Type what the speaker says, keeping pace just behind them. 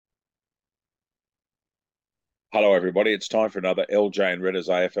Hello, everybody. It's time for another LJ and Redders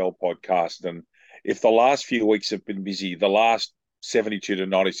AFL podcast. And if the last few weeks have been busy, the last 72 to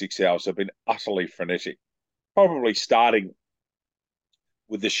 96 hours have been utterly frenetic. Probably starting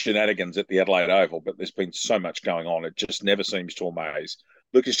with the shenanigans at the Adelaide Oval, but there's been so much going on. It just never seems to amaze.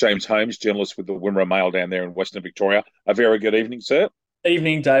 Lucas James Holmes, journalist with the Wimmera Mail down there in Western Victoria. A very good evening, sir.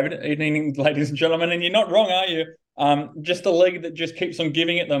 Evening, David. Evening, ladies and gentlemen. And you're not wrong, are you? Just a league that just keeps on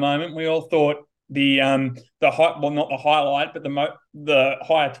giving at the moment. We all thought well, not the highlight, but the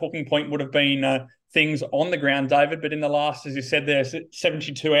higher talking point would have been things on the ground, David. But in the last, as you said there,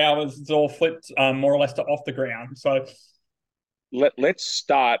 72 hours, it's all flipped more or less to off the ground. So Let's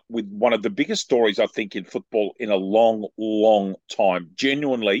start with one of the biggest stories, I think, in football in a long, long time.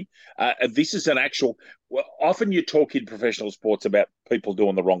 Genuinely, this is an actual. Well, often you talk in professional sports about people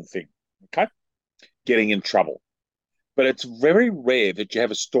doing the wrong thing, okay, getting in trouble. But it's very rare that you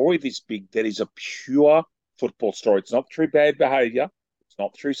have a story this big that is a pure football story. It's not through bad behaviour. It's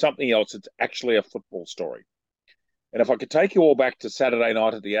not through something else. It's actually a football story. And if I could take you all back to Saturday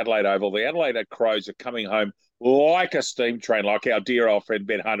night at the Adelaide Oval, the Adelaide Crows are coming home like a steam train, like our dear old friend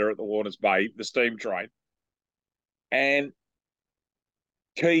Ben Hunter at the Warners Bay, the steam train. And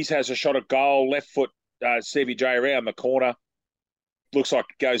Keys has a shot at goal, left foot CBJ around the corner. Looks like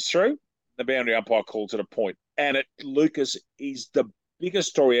it goes through. The boundary umpire calls it a point. And Lucas is the biggest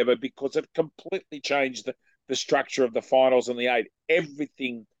story ever because it completely changed the structure of the finals and the eight.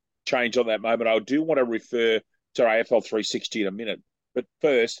 Everything changed on that moment. I do want to refer to AFL 360 in a minute. But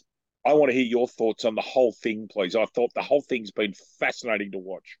first, I want to hear your thoughts on the whole thing, please. I thought the whole thing's been fascinating to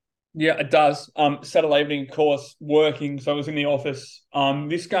watch. yeah, it does. Saturday evening, of course, working. So I was in the office.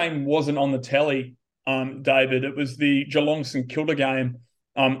 This game wasn't on the telly, David. It was the Geelong St Kilda game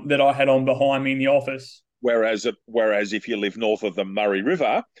that I had on behind me in the office. Whereas if you live north of the Murray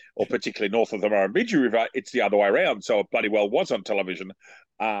River, or particularly north of the Murrumbidgee River, it's the other way around. So it bloody well was on television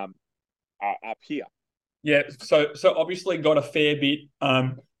up here. Yeah, so obviously got a fair bit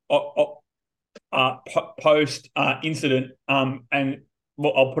post incident, and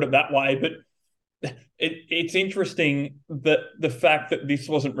well, I'll put it that way. But it's interesting that the fact that this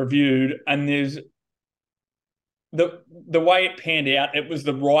wasn't reviewed, and there's the way it panned out, it was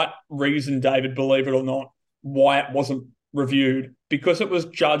the right reason, David, believe it or not, why it wasn't reviewed, because it was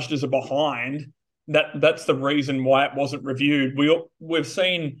judged as a behind. That's the reason why it wasn't reviewed. We've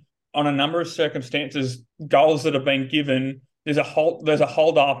seen on a number of circumstances goals that have been given. There's a hold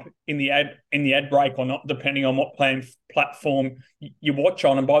up in the ad break or not, depending on what platform you watch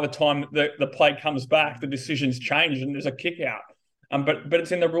on. And by the time the play comes back, the decision's changed and there's a kick out. But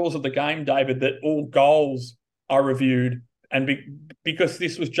it's in the rules of the game, David, that all goals are reviewed, and because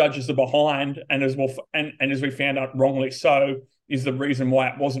this was judged as a behind, and as well, and as we found out wrongly so, is the reason why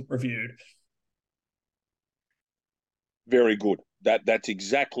it wasn't reviewed. Very good. That's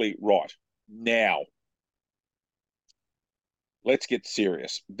exactly right. Now, let's get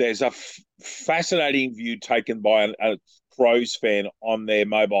serious. There's a fascinating view taken by a Crows fan on their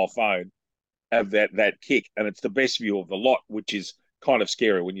mobile phone of that kick, and it's the best view of the lot, which is kind of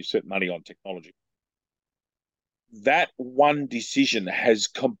scary when you set money on technology. That one decision has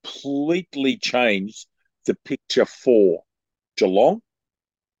completely changed the picture for Geelong,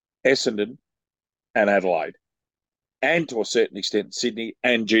 Essendon, and Adelaide, and to a certain extent, Sydney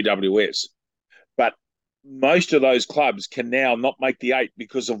and GWS. But most of those clubs can now not make the eight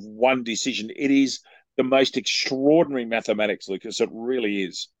because of one decision. It is the most extraordinary mathematics, Lucas. It really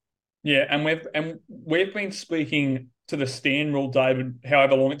is. Yeah, and we've been speaking to the stand rule, David.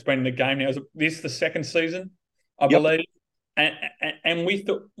 However long it's been in the game now, is this the second season, I Yep. believe? And we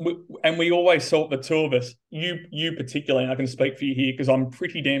thought, and we always thought, the two of us, you particularly, and I can speak for you here because I'm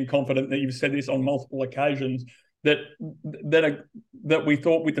pretty damn confident that you've said this on multiple occasions, that that we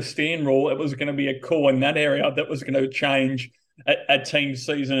thought with the stand rule it was going to be a call in that area that was going to change a team's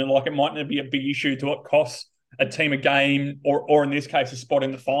season, and like it might not be a big issue to what costs a team a game, or in this case a spot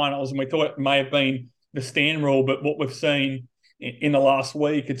in the finals. And we thought it may have been the stand rule, but what we've seen in the last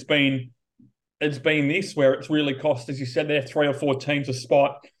week, it's been this, where it's really cost, as you said there, three or four teams a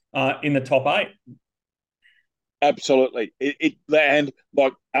spot in the top eight. Absolutely. And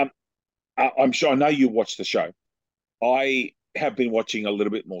like I'm sure I know you watch the show. I have been watching a little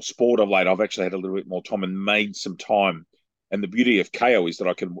bit more sport of late. I've actually had a little bit more time and made some time. And the beauty of KO is that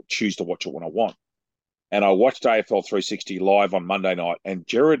I can choose to watch it when I want. And I watched AFL 360 live on Monday night, and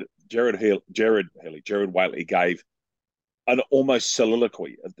Jared Whateley gave an almost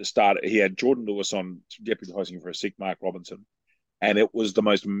soliloquy at the start. He had Jordan Lewis on deputising for a sick Mark Robinson, and it was the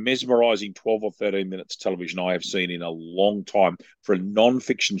most mesmerising 12 or 13 minutes of television I have seen in a long time for a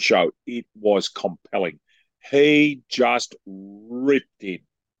non-fiction show. It was compelling. He just ripped in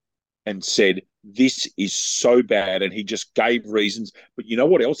and said, this is so bad. And he just gave reasons. But you know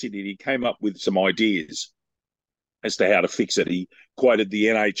what else he did? He came up with some ideas as to how to fix it. He quoted the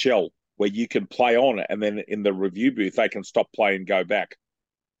NHL, where you can play on it, and then in the review booth, they can stop play and go back.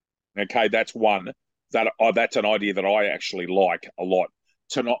 Okay, that's one. That's an idea that I actually like a lot.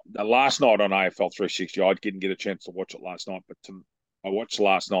 Last night on AFL 360, I didn't get a chance to watch it last night, but I watched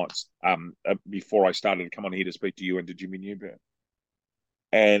last night's before I started to come on here to speak to you and to Jimmy Newburn.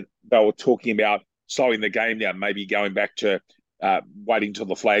 And they were talking about slowing the game down, maybe going back to waiting till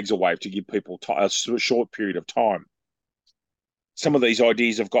the flags are waved to give people a short period of time. Some of these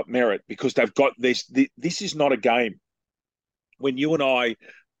ideas have got merit because they've got this. This is not a game. When you and I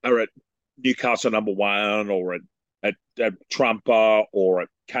are at Newcastle #1 or at Trumper or at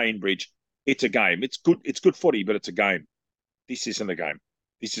Cambridge, it's a game. It's good footy, but it's a game. This isn't a game.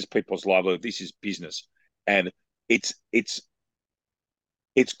 This is people's livelihood. This is business, and it's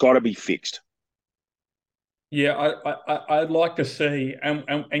got to be fixed. Yeah, I'd like to see,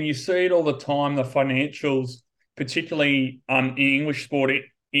 and you see it all the time, the financials, particularly in English sport,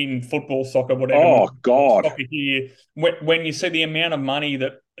 in football, soccer, whatever. Oh God! Soccer here, when you see the amount of money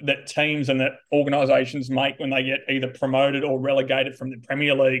that teams and that organisations make when they get either promoted or relegated from the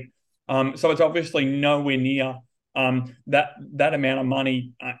Premier League, so it's obviously nowhere near that amount of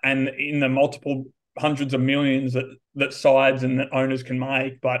money, and in the multiple hundreds of millions that sides and that owners can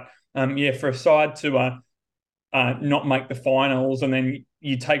make. But for a side to not make the finals, and then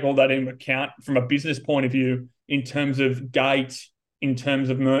you take all that into account from a business point of view in terms of gates, in terms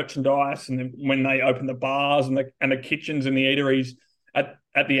of merchandise, and then when they open the bars and the kitchens and the eateries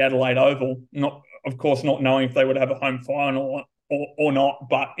at the Adelaide Oval, of course not knowing if they would have a home final or not,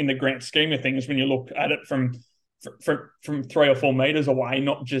 but in the grand scheme of things, when you look at it from 3 or 4 meters away,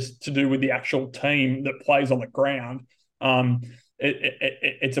 not just to do with the actual team that plays on the ground,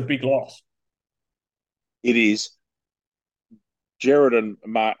 it's a big loss. It is. Jared and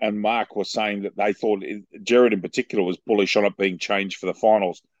Mark were saying that they thought Jared in particular was bullish on it being changed for the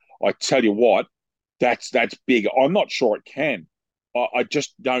finals. I tell you what, that's big. I'm not sure it can. I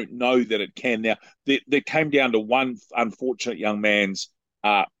just don't know that it can. Now, there came down to one unfortunate young man's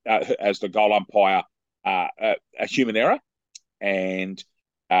as the goal umpire, a human error, and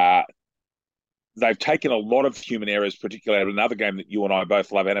they've taken a lot of human errors, particularly at another game that you and I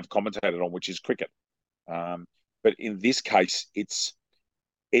both love and have commentated on, which is cricket. But in this case, it's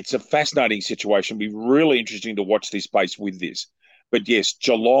a fascinating situation. It'll be really interesting to watch this space with this. But yes,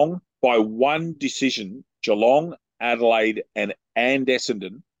 Geelong, by one decision, Geelong, Adelaide, and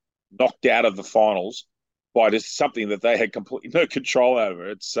Essendon knocked out of the finals by just something that they had completely no control over.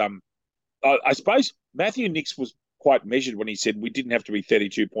 It's I suppose Matthew Nicks was quite measured when he said we didn't have to be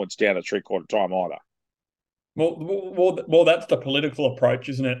 32 points down at three-quarter time either. Well, that's the political approach,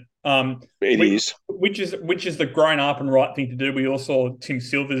 isn't it? It is. Which is the grown up and right thing to do. We all saw Tim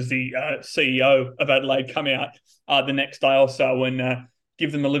Silvers, the CEO of Adelaide, come out the next day or so and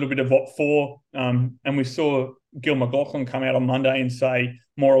give them a little bit of what for. And we saw Gil McLachlan come out on Monday and say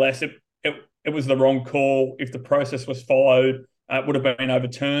more or less it was the wrong call. If the process was followed, it would have been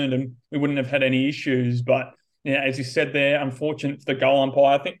overturned and we wouldn't have had any issues. But yeah, as you said there, unfortunate for the goal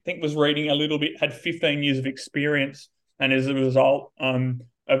umpire. I think was reading a little bit, had 15 years of experience, and as a result of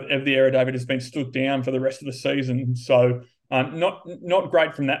the error, David has been stood down for the rest of the season. So not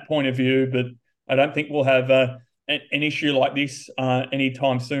great from that point of view, but I don't think we'll have an issue like this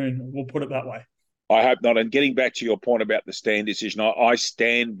anytime soon. We'll put it that way. I hope not. And getting back to your point about the stand decision, I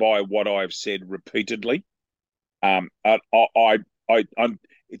stand by what I've said repeatedly.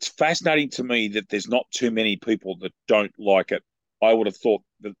 It's fascinating to me that there's not too many people that don't like it. I would have thought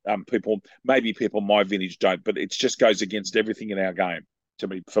that people my vintage don't, but it just goes against everything in our game, to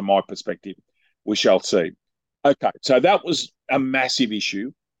me, from my perspective. We shall see. Okay, so that was a massive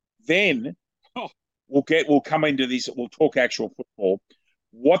issue. Then we'll come into this. We'll talk actual football.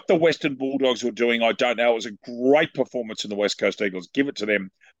 What the Western Bulldogs were doing, I don't know. It was a great performance in the West Coast Eagles. Give it to them.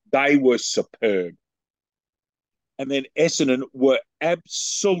 They were superb. And then Essendon were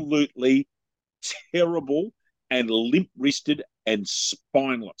absolutely terrible and limp-wristed and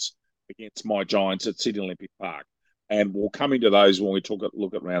spineless against my Giants at Sydney Olympic Park. And we'll come into those when we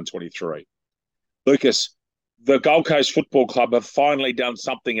look at round 23. Lucas, the Gold Coast Football Club have finally done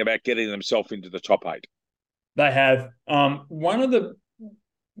something about getting themselves into the top 8. They have. One of the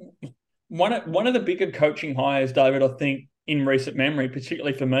bigger coaching hires, David, I think, in recent memory,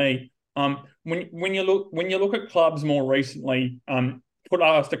 particularly for me. When you look at clubs more recently, put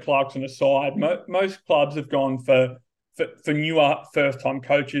Alistair Clarkson aside, most clubs have gone for for newer first-time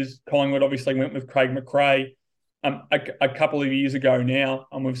coaches, Collingwood obviously went with Craig McRae a couple of years ago now,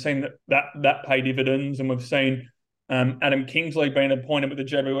 and we've seen that pay dividends, and we've seen Adam Kingsley being appointed with the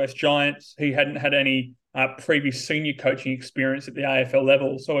GWS Giants. He hadn't had any previous senior coaching experience at the AFL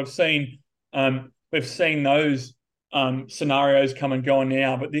level, so we've seen those scenarios come and go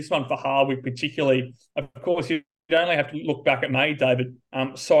now. But this one for Hardwick particularly, of course, you only have to look back at May, David,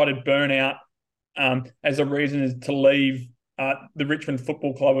 cited burnout as a reason to leave the Richmond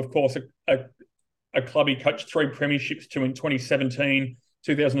Football Club. Of course, a club he coached 3 premierships to in 2017,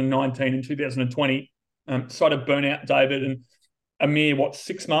 2019 and 2020. Cited burnout, David, and a mere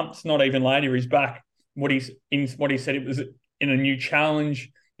 6 months, not even later, he's back. What he said, it was in a new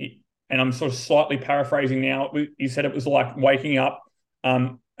challenge, and I'm sort of slightly paraphrasing now. He said it was like waking up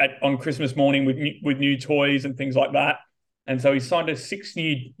on Christmas morning with new toys and things like that. And so he signed a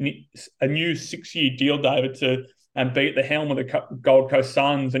new 6-year deal, David, to be at the helm of the Gold Coast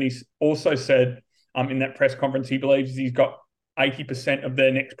Suns. And he's also said in that press conference he believes he's got 80% of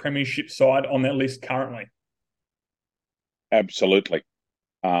their next premiership side on their list currently. Absolutely.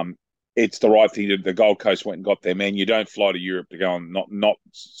 It's the right thing. The Gold Coast went and got their man. You don't fly to Europe to go and not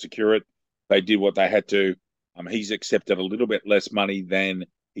secure it. They did what they had to. He's accepted a little bit less money than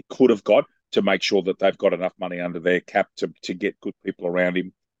he could have got to make sure that they've got enough money under their cap to get good people around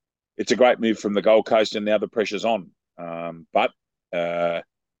him. It's a great move from the Gold Coast, and now the pressure's on. But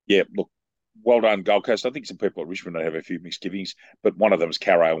look, well done, Gold Coast. I think some people at Richmond have a few misgivings, but one of them is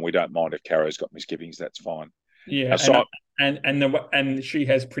Caro, and we don't mind if Caro's got misgivings. That's fine. Yeah, and she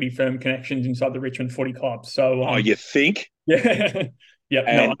has pretty firm connections inside the Richmond Footy Club. So, you think? Yeah,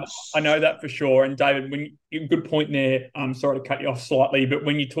 yeah. No, I know that for sure. And David, good point there. I'm sorry to cut you off slightly, but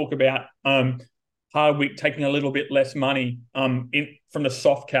when you talk about Hardwick taking a little bit less money from the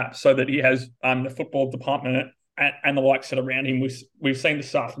soft cap, so that he has the football department and the likes that are around him. We've seen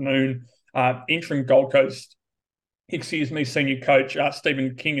this afternoon interim Gold Coast, senior coach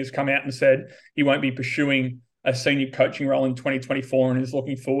Stephen King has come out and said he won't be pursuing a senior coaching role in 2024 and is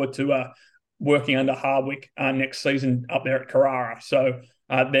looking forward to working under Hardwick next season up there at Carrara. So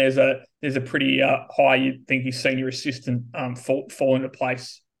there's a pretty high, you'd think, his senior assistant fall into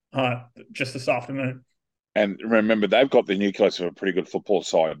place just this afternoon. And remember, they've got the nucleus of a pretty good football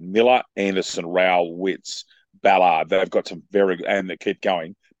side. Miller, Anderson, Rowell, Witts, Ballard. They've got some and they keep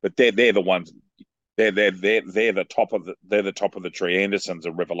going. But they're the ones. They're the top of the tree. Anderson's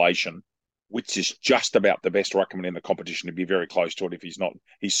a revelation. Witts is just about the best ruckman in the competition. To be very close to it. If he's not,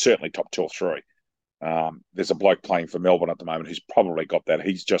 he's certainly top 2 or 3. There's a bloke playing for Melbourne at the moment who's probably got that.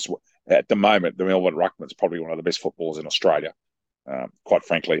 He's just, at the moment, the Melbourne ruckman's probably one of the best footballers in Australia, quite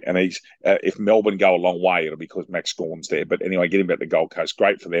frankly. And he's if Melbourne go a long way, it'll be because Max Gawn's there. But anyway, getting back to the Gold Coast,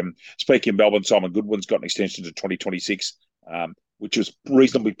 great for them. Speaking of Melbourne, Simon Goodwin's got an extension to 2026, which was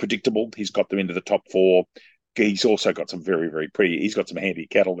reasonably predictable. He's got them into the top 4. He's also got some very, very pretty. He's got some handy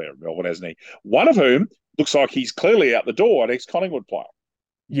cattle there in Melbourne, hasn't he? One of whom looks like he's clearly out the door, an ex-Collingwood player.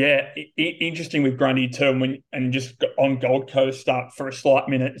 Yeah, interesting with Grundy too. And just on Gold Coast for a slight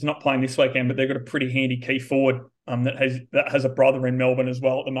minute, he's not playing this weekend, but they've got a pretty handy key forward that has a brother in Melbourne as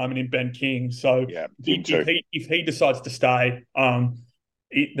well at the moment in Ben King. So yeah, if he decides to stay,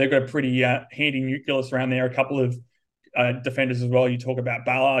 they've got a pretty handy nucleus around there. A couple of defenders as well. You talk about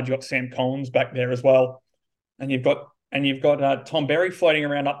Ballard, you've got Sam Collins back there as well. And you've got Tom Berry floating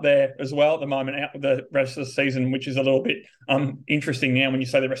around up there as well at the moment, out with the rest of the season, which is a little bit interesting now when you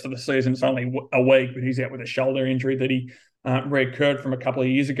say the rest of the season. It's only a week, but he's out with a shoulder injury that he reoccurred from a couple of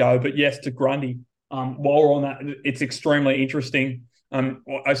years ago. But yes, to Grundy, while we're on that, it's extremely interesting.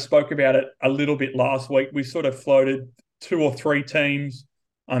 I spoke about it a little bit last week. We sort of floated 2 or 3 teams,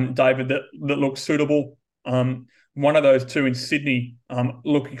 David, that look suitable. One of those 2 in Sydney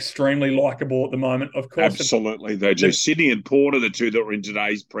look extremely likeable at the moment. Of course, absolutely they do. Sydney and Port are the 2 that were in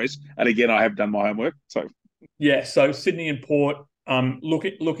today's press. And again, I have done my homework. So Sydney and Port.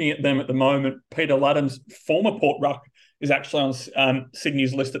 Looking at them at the moment, Peter Laddam's former Port ruck is actually on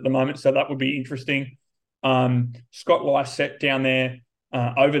Sydney's list at the moment, so that would be interesting. Scott Lysette down there,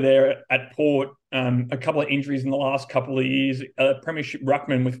 over there at Port. A couple of injuries in the last couple of years. A premiership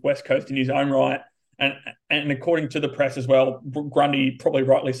ruckman with West Coast in his own right. And according to the press as well, Grundy, probably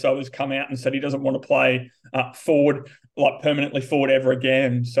rightly so, has come out and said he doesn't want to play forward, like permanently forward ever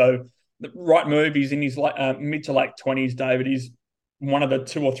again. So the right move. He's in his mid to late 20s, David. He's one of the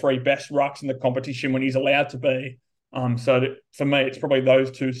 2 or 3 best rucks in the competition when he's allowed to be. For me, it's probably those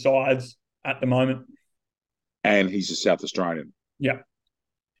 2 sides at the moment. And he's a South Australian. Yeah.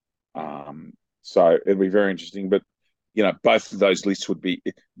 So it'll be very interesting. But both of those lists would be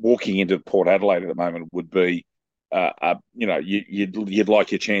walking into Port Adelaide at the moment would be you'd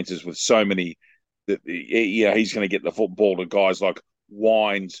like your chances with so many. He's going to get the football to guys like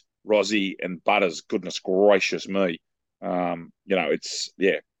Wines, Rozzy, and Butters. Goodness gracious me. It's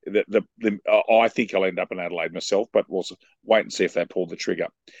I think I'll end up in Adelaide myself, but we'll wait and see if they pull the trigger.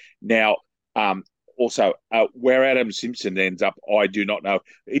 Now, also, where Adam Simpson ends up, I do not know.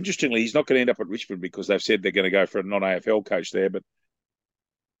 Interestingly, he's not going to end up at Richmond because they've said they're going to go for a non-AFL coach there, but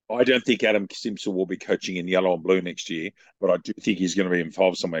I don't think Adam Simpson will be coaching in yellow and blue next year, but I do think he's going to be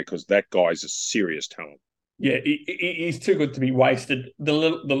involved somewhere because that guy's a serious talent. Yeah, he's too good to be wasted. The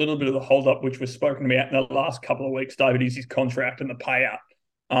little bit of the hold-up which was spoken about in the last couple of weeks, David, is his contract and the payout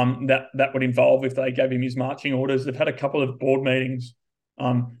that would involve if they gave him his marching orders. They've had a couple of board meetings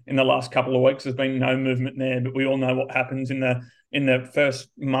in the last couple of weeks. There's been no movement there, but we all know what happens in the first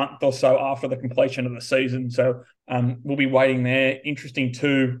month or so after the completion of the season. So we'll be waiting there. Interesting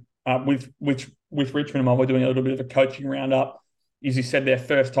too, with Richmond, while we're doing a little bit of a coaching roundup, as you said, their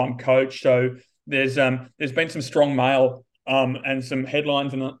first-time coach. So there's been some strong mail and some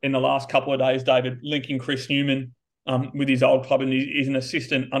headlines in the last couple of days, David, linking Chris Newman with his old club, and he's an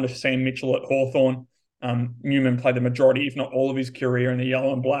assistant under Sam Mitchell at Hawthorn. Newman played the majority, if not all of his career in the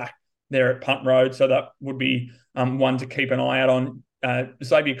yellow and black there at Punt Road. So that would be one to keep an eye out on.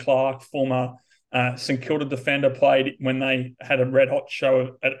 Xavier Clark, former St Kilda defender, played when they had a red-hot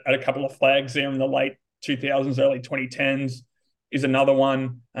show at a couple of flags there in the late 2000s, early 2010s, is another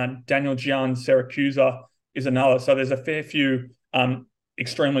one. Daniel Gian Siracusa is another. So there's a fair few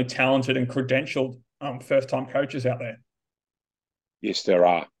extremely talented and credentialed first-time coaches out there. Yes, there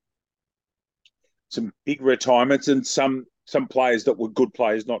are. Some big retirements and some players that were good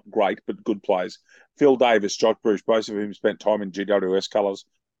players, not great, but good players. Phil Davis, Josh Bruce, both of whom spent time in GWS colours.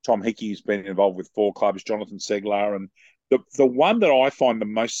 Tom Hickey's been involved with 4 clubs, Jonathan Seglar. And the one that I find the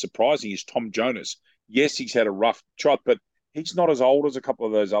most surprising is Tom Jonas. Yes, he's had a rough trot, but he's not as old as a couple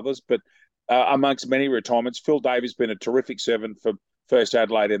of those others. But amongst many retirements, Phil Davis has been a terrific servant for first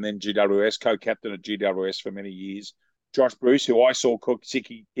Adelaide and then GWS, co-captain at GWS for many years. Josh Bruce, who I saw cook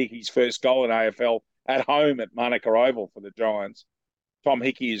Hickey's first goal in AFL at home at Manuka Oval for the Giants. Tom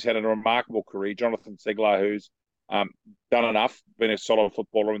Hickey has had a remarkable career. Jonathan Seglar, who's done enough, been a solid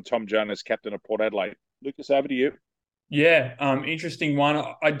footballer, and Tom Jonas, captain of Port Adelaide. Lucas, over to you. Yeah, interesting one.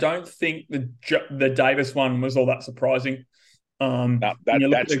 I don't think the Davis one was all that surprising. No,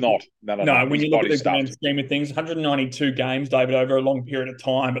 that's not. No, when you look at the grand scheme of things, 192 games, David, over a long period of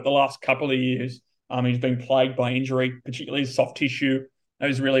time, but the last couple of years, he's been plagued by injury, particularly soft tissue. That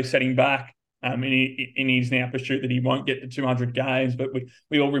was really setting back in his now pursuit that he won't get to 200 games. But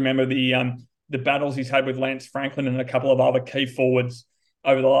we all remember the battles he's had with Lance Franklin and a couple of other key forwards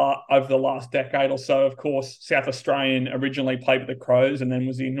over the last decade or so. Of course, South Australian originally played with the Crows and then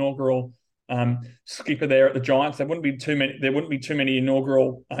was the inaugural skipper there at the Giants. There wouldn't be too many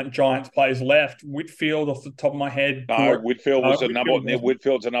inaugural Giants players left. Whitfield, off the top of my head. No, Whitfield's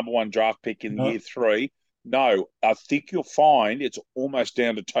a number one draft pick in year 3. No, I think you'll find it's almost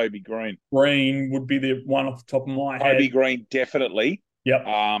down to Toby Green. Green would be the one off the top of my head. Toby Green, definitely. Yep.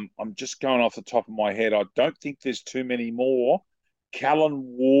 I'm just going off the top of my head. I don't think there's too many more. Callan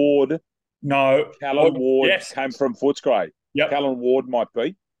Ward. No. Callan Ward came from Footscray. Yep. Callan Ward might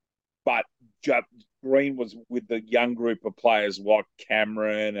be. But Green was with the young group of players like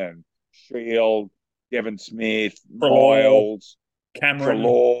Cameron and Shield, Devon Smith, Miles,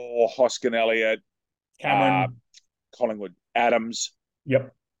 Trelaw, Hoskin Elliott, Cameron, Collingwood, Adams.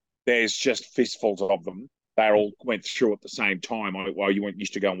 Yep. There's just fistfuls of them. They all went through at the same time. Well, you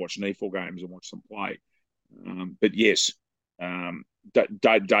used to go and watch NEFL games and watch them play. But yes,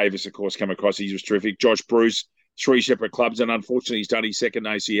 Davis, of course, came across. He was terrific. Josh Bruce, 3 separate clubs, and unfortunately, he's done his second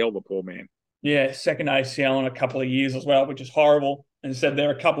ACL, the poor man. Yeah, second ACL in a couple of years as well, which is horrible. And said there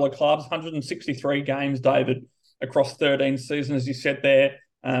are a couple of clubs, 163 games, David, across 13 seasons, as you said there.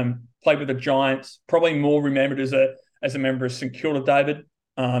 Played with the Giants, probably more remembered as a member of St Kilda, David.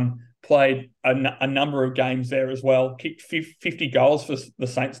 Played a number of games there as well. Kicked 50 goals for the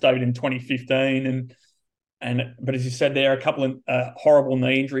Saints, David, in 2015. But as you said there, a couple of horrible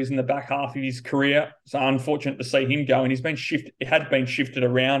knee injuries in the back half of his career. So unfortunate to see him go. And he's been shifted. It had been shifted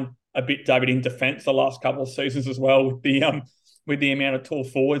around a bit, David, in defence the last couple of seasons as well, with the amount of tall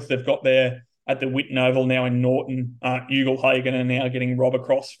forwards they've got there at the Whitten Oval now in Norton. Ugelhagen are now getting Rob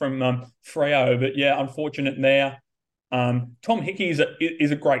across from Freo. But yeah, unfortunate there. Tom Hickey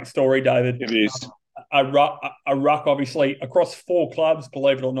is a great story, David. It is. A ruck, obviously, across 4 clubs,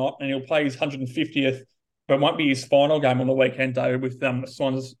 believe it or not, and he'll play his 150th, but it won't be his final game on the weekend, David, with the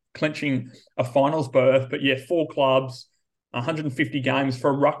Swans clinching a finals berth. But yeah, 4 clubs, 150 games for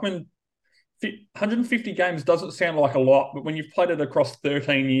a ruckman. 150 games doesn't sound like a lot, but when you've played it across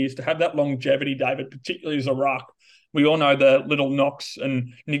 13 years, to have that longevity, David, particularly as a ruck, we all know the little knocks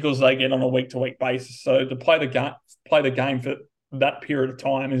and niggles they get on a week-to-week basis. So to play the game for that period of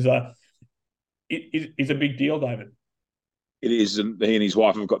time is a big deal, David. It is, and he and his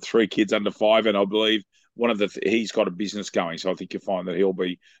wife have got 3 kids under 5, and I believe he's got a business going, so I think you'll find that he'll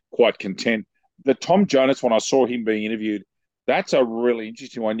be quite content. The Tom Jonas one, I saw him being interviewed. That's a really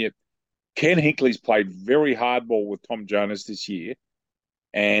interesting one. Yeah, Ken Hinkley's played very hardball with Tom Jonas this year,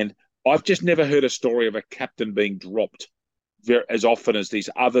 and I've just never heard a story of a captain being dropped as often as this,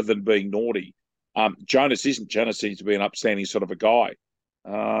 other than being naughty. Jonas isn't. Jonas seems to be an upstanding sort of a guy.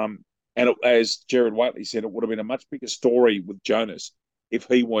 As Jared Waitley said, it would have been a much bigger story with Jonas if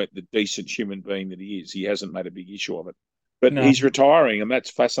he weren't the decent human being that he is. He hasn't made a big issue of it. But No. he's retiring, and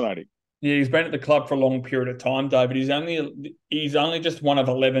that's fascinating. Yeah, he's been at the club for a long period of time, David. He's only just one of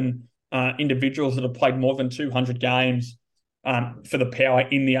 11 individuals that have played more than 200 games for the Power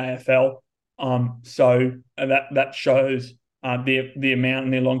in the AFL. So that shows the amount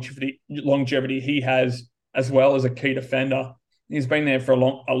and the longevity he has, as well as a key defender. He's been there for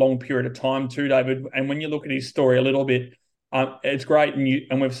a long period of time too, David. And when you look at his story a little bit, it's great.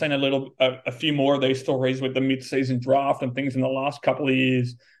 And we've seen a few more of these stories with the mid-season draft and things in the last couple of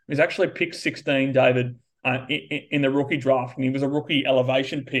years. He's actually picked 16, David, in the rookie draft, and he was a rookie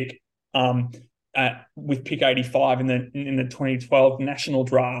elevation pick with pick 85 in the 2012 national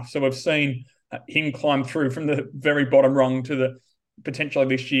draft. So we've seen him climb through from the very bottom rung to the potentially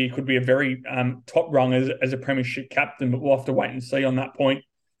this year could be a very top rung as a premiership captain, but we'll have to wait and see on that point.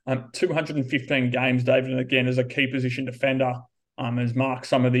 215 games, David, and again as a key position defender, has marked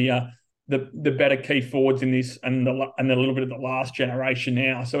some of the better key forwards in this and a little bit of the last generation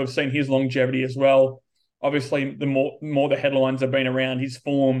now. So we've seen his longevity as well. Obviously, the more the headlines have been around his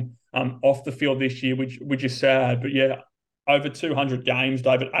form off the field this year, which is sad. But yeah, over 200 games,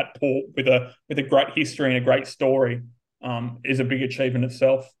 David, at Port with a great history and a great story is a big achievement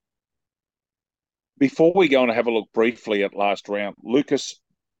itself. Before we go and have a look briefly at last round, Lucas,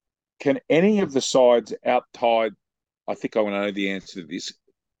 can any of the sides outside, I think I want to know the answer to this,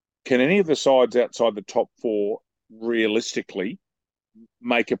 can any of the sides outside the top 4 realistically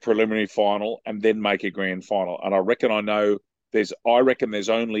make a preliminary final and then make a grand final? And I reckon there's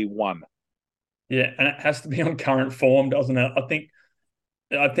only one. Yeah, and it has to be on current form, doesn't it? I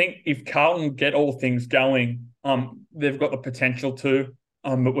think if Carlton get all things going, they've got the potential to.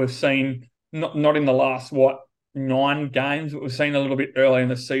 But we've seen not in the last 9 games, but we've seen a little bit early in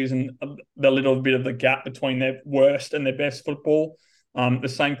the season the little bit of the gap between their worst and their best football. The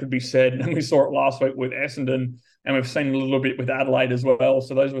same could be said, and we saw it last week with Essendon, and we've seen a little bit with Adelaide as well.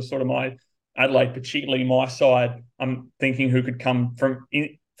 So those were sort of my Adelaide, particularly my side. I'm thinking who could come from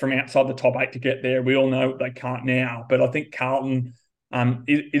outside the top 8 to get there. We all know they can't now, but I think Carlton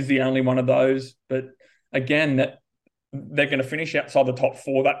is the only one of those. But again, that they're going to finish outside the top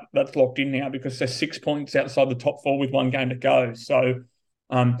 4. That's locked in now because they're 6 points outside the top 4 with 1 game to go. So,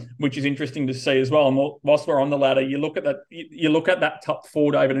 which is interesting to see as well. And whilst we're on the ladder, you look at that top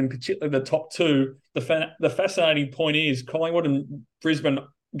 4, David, and particularly the top 2. The fascinating point is Collingwood and Brisbane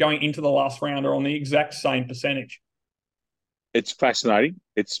going into the last round are on the exact same percentage. It's fascinating.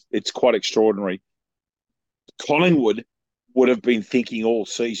 It's quite extraordinary. Collingwood would have been thinking all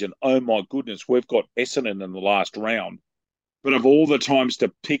season, oh my goodness, we've got Essendon in the last round. But of all the times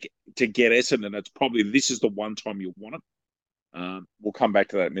to pick to get Essendon, it's probably this is the one time you want it. We'll come back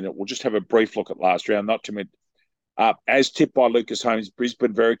to that in a minute. We'll just have a brief look at last round. Not to mention, as tipped by Lucas Holmes,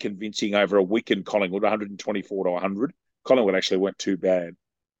 Brisbane very convincing over a weakened Collingwood, 124 to 100. Collingwood actually weren't too bad.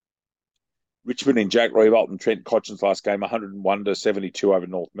 Richmond and Jack Riewoldt and Trent Cotchin's last game, 101 to 72 over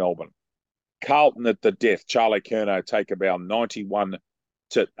North Melbourne. Carlton at the death, Charlie Curnow take about 91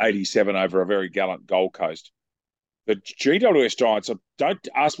 to 87 over a very gallant Gold Coast. The GWS Giants, don't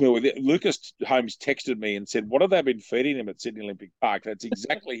ask me with it. Lucas Holmes texted me and said, what have they been feeding him at Sydney Olympic Park? That's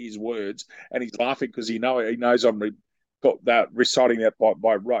exactly his words. And he's laughing because he knows I'm reciting that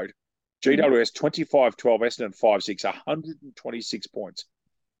by rote. GWS 25-12, Essendon 5-6, 126 points.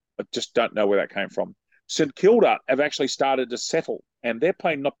 I just don't know where that came from. St Kilda have actually started to settle, and they're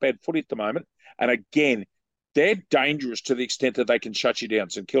playing not bad footy at the moment. And again, they're dangerous to the extent that they can shut you down.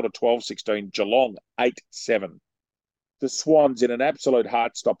 St Kilda 12-16, Geelong 8-7. The Swans in an absolute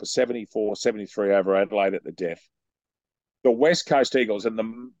heartstopper, 74-73 over Adelaide at the death. The West Coast Eagles, and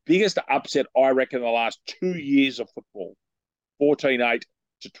the biggest upset, I reckon, in the last 2 years of football, 14-8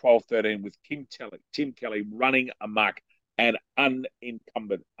 to 12-13 with Tim Kelly running amok and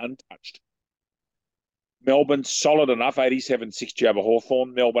unencumbered, untouched. Melbourne, solid enough, 87-60 over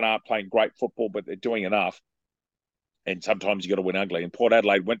Hawthorn. Melbourne aren't playing great football, but they're doing enough. And sometimes you got to win ugly. And Port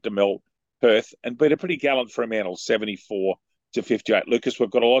Adelaide went to Perth and beat a pretty gallant Fremantle, 74-58. Lucas,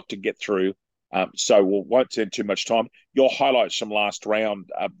 we've got a lot to get through, so we won't spend too much time. Your highlights from last round,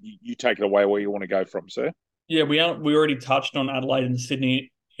 you take it away where you want to go from, sir. Yeah, we already touched on Adelaide and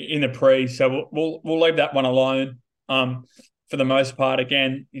Sydney in the pre, so we'll leave that one alone. For the most part,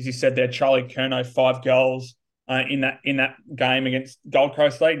 again, as you said there, Charlie Curnow, 5 goals in that game against Gold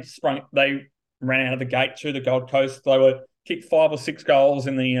Coast. They ran out of the gate to the Gold Coast. They were kicked 5 or 6 goals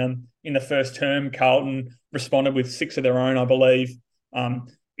in the first term. Carlton responded with 6 of their own, I believe,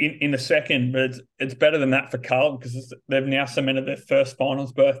 in the second. But it's better than that for Carlton because they've now cemented their first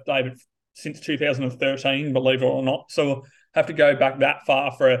finals berth, David, since 2013, believe it or not. So we'll have to go back that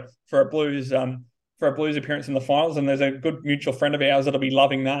far for a Blues appearance in the finals. And there's a good mutual friend of ours that'll be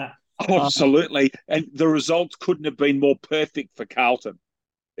loving that. Absolutely, and the results couldn't have been more perfect for Carlton.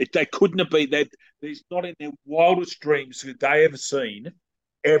 They couldn't have been. There's not in their wildest dreams could they ever seen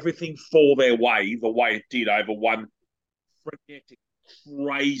everything fall their way the way it did over one frenetic,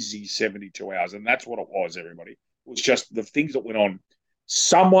 crazy 72 hours. And that's what it was, everybody. It was just the things that went on.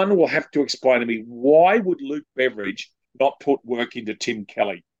 Someone will have to explain to me, why would Luke Beveridge not put work into Tim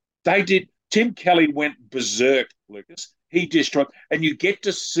Kelly? They did. Tim Kelly went berserk, Lucas. He destroyed. And you get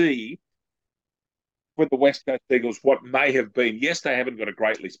to see with the West Coast Eagles what may have been. Yes, they haven't got a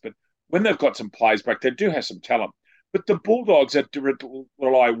great list, but when they've got some players back, they do have some talent. But the Bulldogs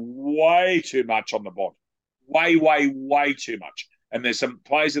rely way too much on the bond. Way, way, way too much. And there's some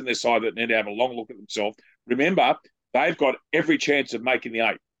players in their side that need to have a long look at themselves. Remember, they've got every chance of making the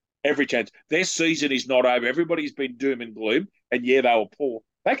 8. Every chance. Their season is not over. Everybody's been doom and gloom. And yeah, they were poor.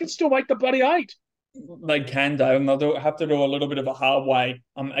 They can still make the bloody 8. They can, Dave, and they'll have to do a little bit of a hard way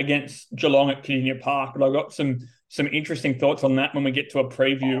against Geelong at Kardinia Park. But I've got some interesting thoughts on that when we get to a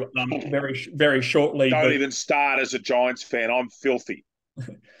preview very, very shortly. Don't even start as a Giants fan. I'm filthy.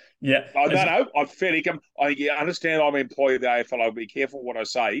 Yeah. No, I'm fair. I understand I'm an employee of the AFL. I'll be careful what I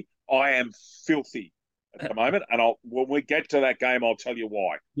say. I am filthy at the moment, and when we get to that game, I'll tell you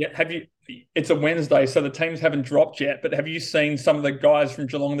why. Yeah, it's a Wednesday, so the teams haven't dropped yet, but have you seen some of the guys from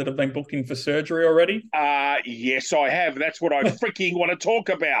Geelong that have been booked in for surgery already? Yes, I have. That's what I freaking want to talk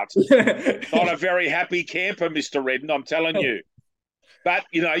about. Not a very happy camper, Mr. Redden, I'm telling you. But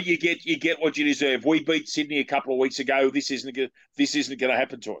you get what you deserve. We beat Sydney a couple of weeks ago. This isn't going to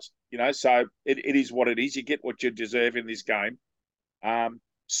happen to us. So it is what it is. You get what you deserve in this game.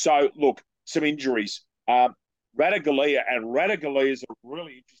 So look, some injuries. Radaglia is a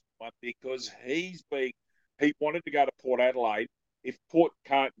really interesting one because he wanted to go to Port Adelaide. If Port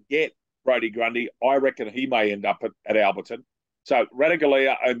can't get Brodie Grundy, I reckon he may end up at Alberton. So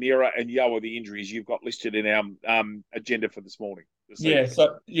Radaglia, O'Meara, and Yeo are the injuries you've got listed in our agenda for this morning.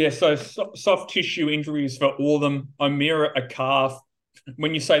 So soft tissue injuries for all of them. O'Meara, a calf.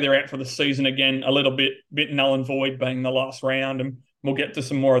 When you say they're out for the season again, a little bit null and void being the last round, and we'll get to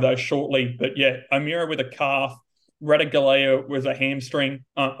some more of those shortly. But yeah, O'Meara with a calf, Radaglia with a hamstring.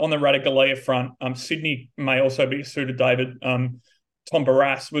 On the Radaglia front, Sydney may also be suited, David. Tom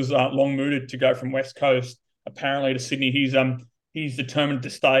Barrass was long mooted to go from West Coast apparently to Sydney. He's determined to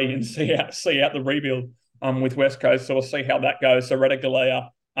stay and see out the rebuild with West Coast. So we'll see how that goes. So Radaglia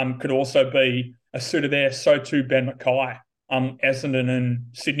could also be a suitor there. So too Ben Mackay. Essendon and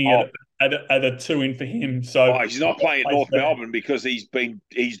Sydney are the 2 in for him. So he's not playing at North Melbourne because he's being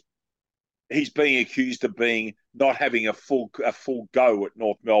accused of not having a full go at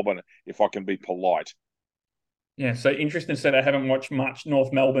North Melbourne, if I can be polite. Yeah, so interesting to say I haven't watched much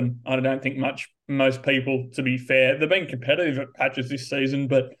North Melbourne. I don't think most people, to be fair. They've been competitive at patches this season,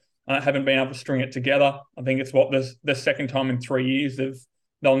 but haven't been able to string it together. I think it's the second time in 3 years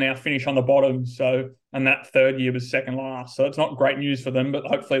they'll now finish on the bottom. So, and that third year was second last. So it's not great news for them, but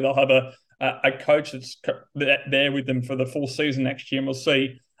hopefully they'll have a coach that's there with them for the full season next year, and we'll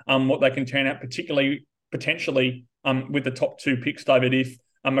see what they can turn out, particularly potentially with the top 2 picks, David. If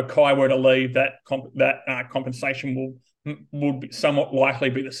Mackay were to leave, that compensation will be somewhat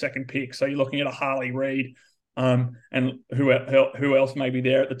likely be the second pick. So you're looking at a Harley Reid, and who else may be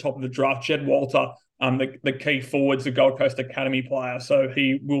there at the top of the draft? Jed Walter, the key forwards, the Gold Coast Academy player, so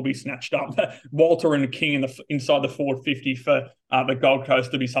he will be snatched up. Walter and King inside the forward 50 for the Gold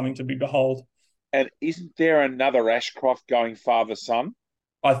Coast to be something to be behold. And isn't there another Ashcroft going father-son?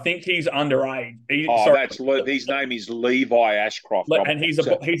 I think he's underage. His name is Levi Ashcroft. And he's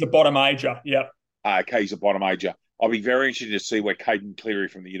a bottom major, yeah. Okay, he's a bottom major. I'll be very interested to see where Caden Cleary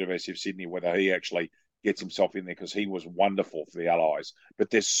from the University of Sydney, whether he actually gets himself in there because he was wonderful for the Allies. But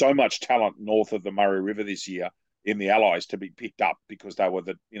there's so much talent north of the Murray River this year in the Allies to be picked up because they were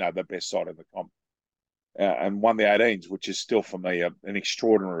the best side of the comp. And won the 18s, which is still for me an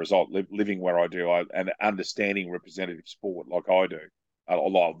extraordinary result. Living where I do and understanding representative sport like I do, a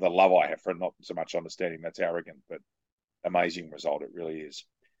lot of the love I have for it, not so much understanding, that's arrogant, but amazing result. It really is.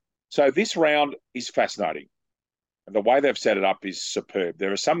 So this round is fascinating. And the way they've set it up is superb.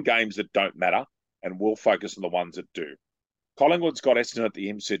 There are some games that don't matter, and we'll focus on the ones that do. Collingwood's got Essendon at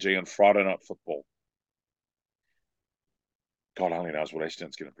the MCG on Friday Night Football. God only knows what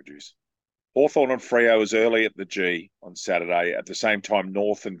Essendon's going to produce. Hawthorn and Freo is early at the G on Saturday. At the same time,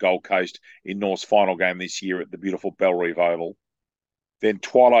 North and Gold Coast in North's final game this year at the beautiful Bellerive Oval. Then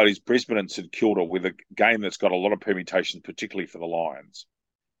twilight is Brisbane and St Kilda with a game that's got a lot of permutations, particularly for the Lions.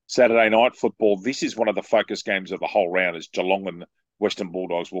 Saturday night football, this is one of the focus games of the whole round, is Geelong and Western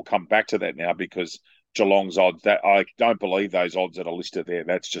Bulldogs. We'll come back to that now because Geelong's odds, that I don't believe those odds that are listed there.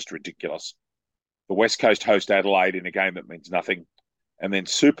 That's just ridiculous. The West Coast host Adelaide in a game that means nothing. And then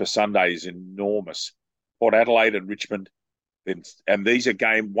Super Sunday is enormous. Port Adelaide and Richmond. And these are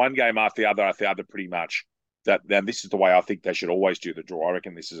one game after the other pretty much. And this is the way I think they should always do the draw. I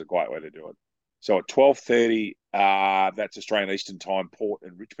reckon this is a great way to do it. So at 12:30, that's Australian Eastern Time, Port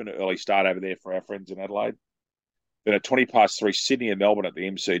and Richmond, an early start over there for our friends in Adelaide. Then at 3:20, Sydney and Melbourne at the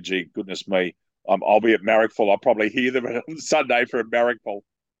MCG. Goodness me, I'll be at Marrickville. I'll probably hear them on Sunday for Marrickville.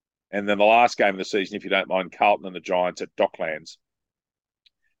 And then the last game of the season, if you don't mind, Carlton and the Giants at Docklands.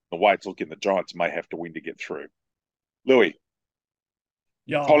 The way it's looking, the Giants may have to win to get through. Louis,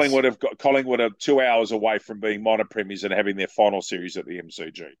 yes. Collingwood are 2 hours away from being minor premiers and having their final series at the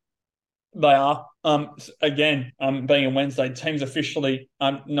MCG. They are. Again, being a Wednesday, teams officially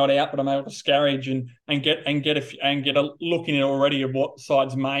not out, but I'm able to scarage and get a look in it already of what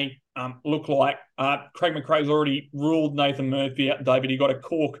sides may look like. Craig McRae's already ruled Nathan Murphy out. David, he got a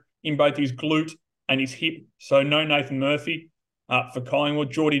cork in both his glute and his hip, so no Nathan Murphy for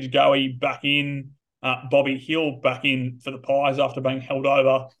Collingwood. Geordie DeGoey back in. Bobby Hill back in for the Pies after being held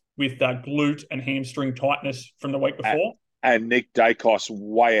over with glute and hamstring tightness from the week before. And Nick Dacos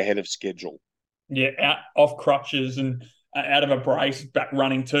way ahead of schedule. Yeah, out off crutches and out of a brace, back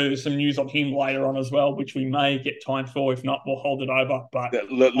running too. Some news on him later on as well, which we may get time for. If not, we'll hold it over. But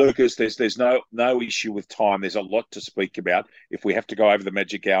Lucas, there's no issue with time. There's a lot to speak about. If we have to go over the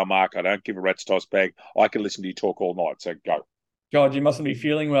magic hour mark, I don't give a rat's toss bag. I can listen to you talk all night. So go. God, you mustn't be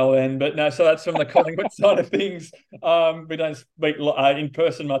feeling well then. But no, so that's from the Collingwood side of things. We don't speak in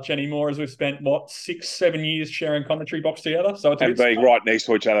person much anymore, as we've spent, 6-7 years sharing commentary box together. So it's being right next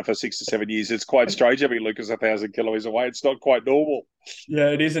to each other for 6 to 7 years. It's quite strange having Lucas 1,000 kilometres away. It's not quite normal.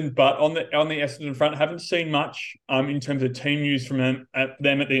 Yeah, it isn't. But on the Essendon front, haven't seen much in terms of team news from them at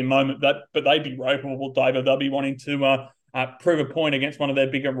the moment. But they'd be ropeable, David. They'll be wanting to prove a point against one of their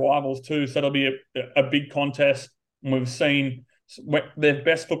bigger rivals too. So it'll be a big contest. And we've seen their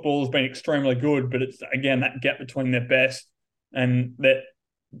best football has been extremely good, but it's again that gap between their best and their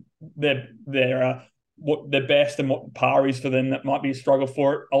what their best and what par is for them, that might be a struggle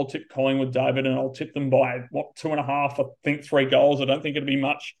for it. I'll tip Collingwood, David, and I'll tip them by 2.5. I think 3 goals. I don't think it'll be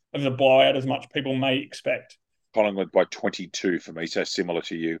much of a blowout as much people may expect. Collingwood by 22 for me, so similar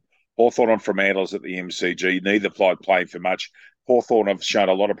to you. Hawthorn on Fremantle's at the MCG. Neither playing for much. Hawthorn have shown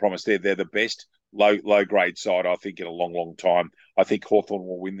a lot of promise there. They're the best low grade side, I think, in a long time. I think Hawthorn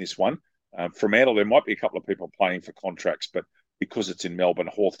will win this one. Fremantle, there might be a couple of people playing for contracts, but because it's in Melbourne,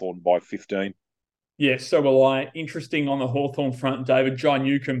 Hawthorn by 15. Yeah, so will I. Interesting on the Hawthorn front, David. John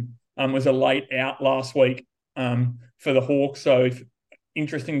Newcomb was a late out last week for the Hawks, so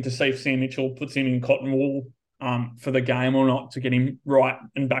interesting to see if Sam Mitchell puts him in cotton wool for the game or not, to get him right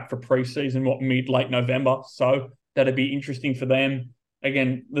and back for pre-season, mid-late November. So that'd be interesting for them.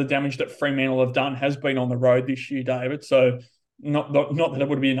 Again, the damage that Fremantle have done has been on the road this year, David. So not that it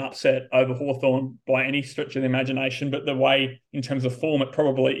would be an upset over Hawthorn by any stretch of the imagination, but the way in terms of form it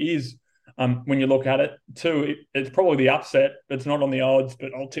probably is. When you look at it too, it's probably the upset. It's not on the odds,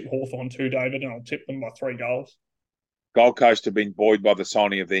 but I'll tip Hawthorn too, David, and I'll tip them by 3 goals. Gold Coast have been buoyed by the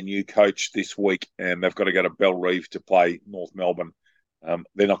signing of their new coach this week, and they've got to go to Bellerive to play North Melbourne.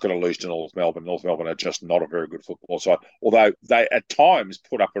 They're not going to lose to North Melbourne. North Melbourne are just not a very good football side, although they at times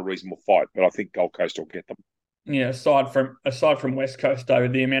put up a reasonable fight, but I think Gold Coast will get them. Yeah, aside from West Coast,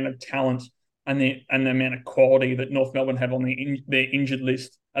 David, the amount of talent and the amount of quality that North Melbourne have on their injured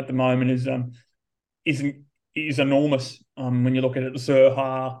list at the moment is enormous. When you look at it,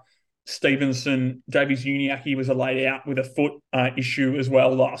 Zerha, Stevenson, Davies Uniacke was a laid out with a foot issue as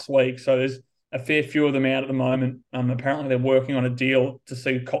well last week. So a fair few of them out at the moment. Apparently, they're working on a deal to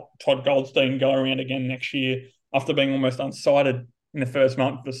see Todd Goldstein go around again next year after being almost unsighted in the first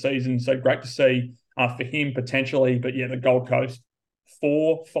month of the season. So great to see for him potentially. But yeah, the Gold Coast,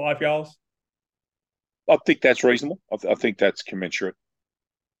 4-5 goals. I think that's reasonable. I think that's commensurate.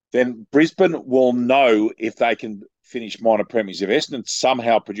 Then Brisbane will know if they can finish minor premiers. If Essendon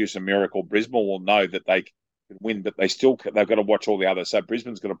somehow produce a miracle, Brisbane will know that they can win, but they've got to watch all the others. So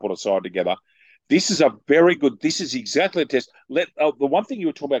Brisbane's going to put a side together. This is a very good. This is exactly a test. The one thing you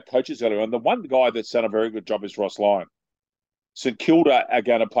were talking about coaches earlier, and the one guy that's done a very good job is Ross Lyon. St Kilda are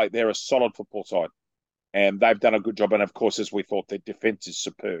going to play. They're a solid football side, and they've done a good job. And of course, as we thought, their defence is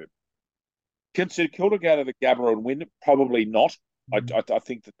superb. Can St Kilda go to the Gabba and win? Probably not. I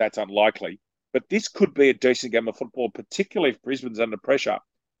think that's unlikely. But this could be a decent game of football, particularly if Brisbane's under pressure.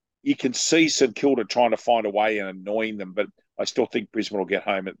 You can see St Kilda trying to find a way and annoying them, but I still think Brisbane will get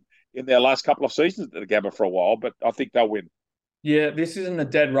home in their last couple of seasons at the Gabba for a while, but I think they'll win. Yeah, this isn't a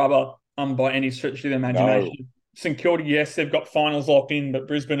dead rubber by any stretch of the imagination. No. St Kilda, yes, they've got finals locked in, but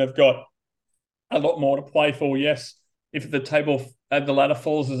Brisbane have got a lot more to play for. Yes, if the ladder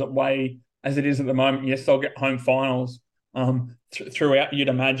falls as it is at the moment, yes, they'll get home finals throughout, you'd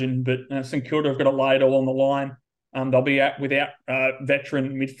imagine. But St Kilda have got to lay it all on the line. They'll be out without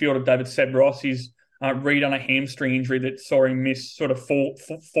veteran midfielder David Sebross. He's read on a hamstring injury that saw him miss sort of 3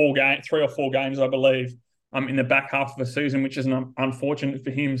 or 4 games, I believe, in the back half of the season, which is unfortunate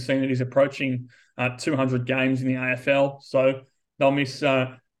for him, seeing that he's approaching 200 games in the AFL. So they'll miss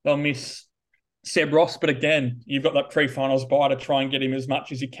Sebross, but again, you've got that pre-finals bye to try and get him as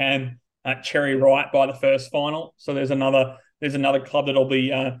much as you can. Cherry Wright by the first final, so there's another club that'll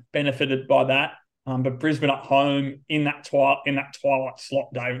be benefited by that. But Brisbane at home in that twilight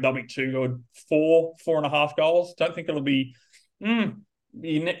slot, David, they'll be too good. 4.5 goals. Don't think it'll be. You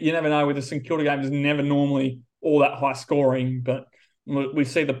never know with the St Kilda game. Is never normally all that high scoring, but we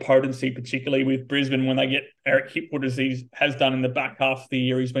see the potency, particularly with Brisbane when they get Eric Hipwood as he has done in the back half of the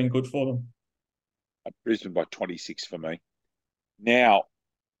year. He's been good for them. Brisbane by 26 for me. Now,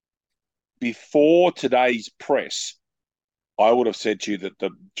 before today's press, I would have said to you that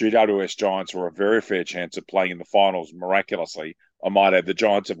the GWS Giants were a very fair chance of playing in the finals. Miraculously, I might add, the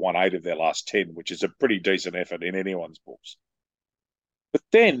Giants have won 8 of their last 10, which is a pretty decent effort in anyone's books. But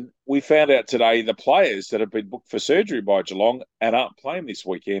then we found out today the players that have been booked for surgery by Geelong and aren't playing this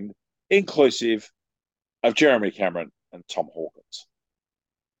weekend, inclusive of Jeremy Cameron and Tom Hawkins.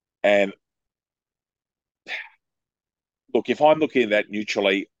 And look, if I'm looking at that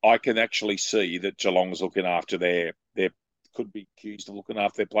neutrally, I can actually see that Geelong's looking after their could be accused of looking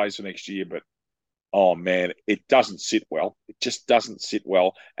after their players for next year, but oh man, it doesn't sit well. It just doesn't sit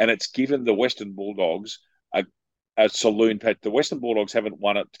well. And it's given the Western Bulldogs a saloon pad. The Western Bulldogs haven't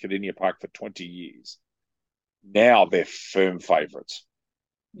won at Kardinia Park for 20 years. Now they're firm favourites.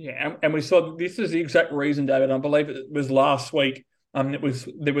 Yeah, and we saw this is the exact reason, David. I believe it was last week.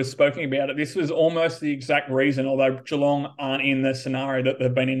 There was spoken about it. This was almost the exact reason, although Geelong aren't in the scenario that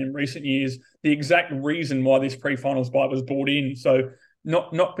they've been in recent years, the exact reason why this pre-finals bye was brought in. So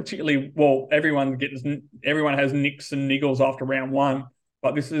not particularly, well, everyone has nicks and niggles after round 1,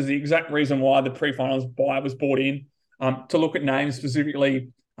 but this is the exact reason why the pre-finals bye was brought in. To look at names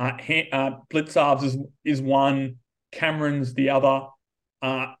specifically, Blitzarves is one, Cameron's the other,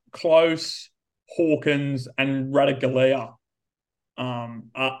 Close, Hawkins, and Ratugolea. Are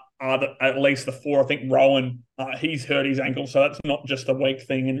at least the 4. I think Rowan, he's hurt his ankle, so that's not just a weak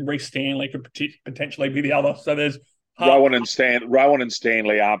thing. And Reece Stanley could potentially be the other. So there's Rowan and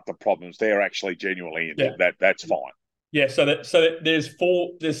Stanley aren't the problems. They're actually genuinely injured. Yeah. That's fine. Yeah. So there's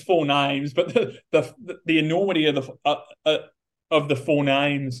 4 names, but the enormity of the 4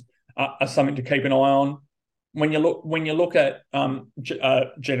 names are something to keep an eye on. When you look at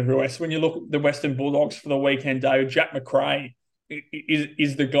GWS, when you look at the Western Bulldogs for the weekend, David, Jack McRae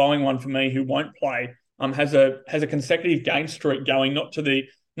is the glowing one for me who won't play. Has a consecutive game streak going, not to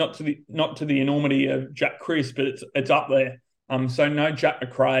the enormity of Jack Chris, but it's up there. So no Jack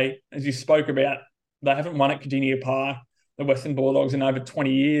McRae, as you spoke about, they haven't won at Kardinia Park, the Western Bulldogs, in over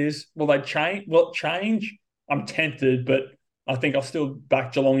 20 years. Will they change? Will it change? I'm tempted, but I think I'll still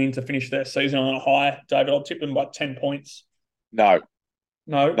back Geelong in to finish their season on a high. David, I'll tip them by 10 points. No,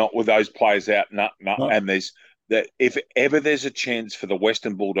 not with those players out. No. And if ever there's a chance for the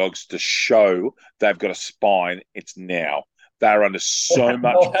Western Bulldogs to show they've got a spine, it's now. They're under so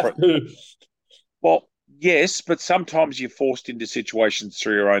much pressure. Well, yes, but sometimes you're forced into situations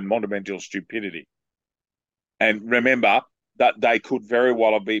through your own monumental stupidity. And remember that they could very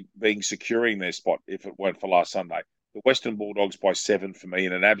well have been securing their spot if it weren't for last Sunday. The Western Bulldogs by 7 for me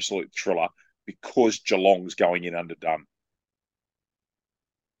in an absolute thriller because Geelong's going in underdone.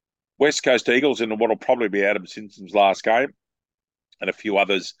 West Coast Eagles in what will probably be Adam Simpson's last game, and a few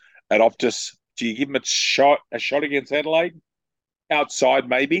others at Optus. Do you give them a shot against Adelaide? Outside,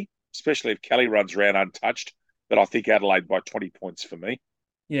 maybe, especially if Kelly runs around untouched. But I think Adelaide by 20 points for me.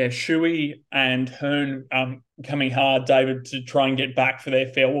 Yeah, Shuey and Hearn coming hard, David, to try and get back for their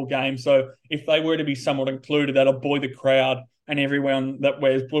farewell game. So if they were to be somewhat included, that'll buoy the crowd and everyone that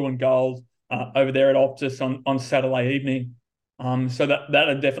wears blue and gold over there at Optus on Saturday evening. So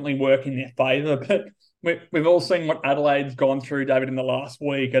that'll definitely work in their favour. But we've all seen what Adelaide's gone through, David, in the last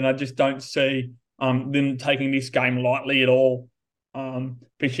week, and I just don't see them taking this game lightly at all.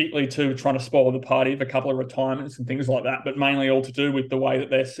 Particularly to trying to spoil the party of a couple of retirements and things like that, but mainly all to do with the way that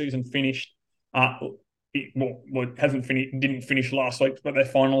their season finished. It hasn't finished, didn't finish last week, but their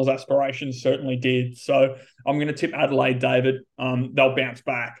finals aspirations certainly did. So I'm going to tip Adelaide, David. They'll bounce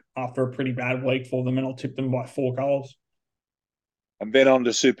back after a pretty bad week for them, and I'll tip them by 4 goals. And then on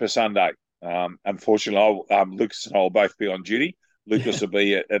to Super Sunday. Unfortunately, Lucas and I will both be on duty. Lucas will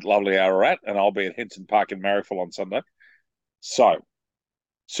be at lovely Ararat, and I'll be at Henson Park in Marrickville on Sunday. So,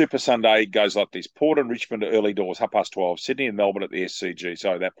 Super Sunday goes like this. Port and Richmond are early doors, 12:30. Sydney and Melbourne at the SCG.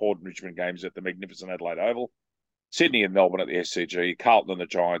 So that Port and Richmond game's at the magnificent Adelaide Oval. Sydney and Melbourne at the SCG. Carlton and the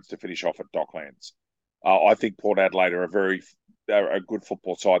Giants to finish off at Docklands. I think Port Adelaide are they're a good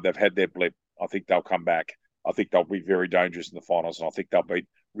football side. They've had their blip. I think they'll come back. I think they'll be very dangerous in the finals, and I think they'll beat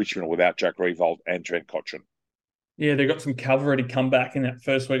Richmond without Jack Riewoldt and Trent Cotchin. Yeah, they've got some cavalry to come back in that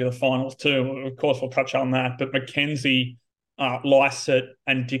first week of the finals too. Of course, we'll touch on that. But Mackenzie, Lysett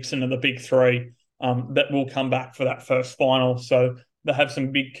and Dixon are the big three that will come back for that first final. So they have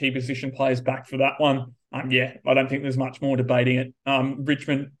some big key position players back for that one. I don't think there's much more debating it.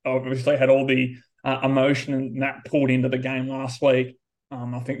 Richmond obviously had all the emotion and that poured into the game last week.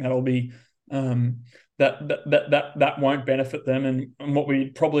 I think that'll be that won't benefit them. And what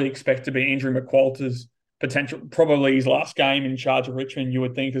we probably expect to be Andrew McQualter's potential, probably his last game in charge of Richmond, you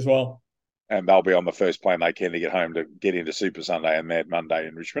would think as well. And they'll be on the first plane they can to get home to get into Super Sunday and Mad Monday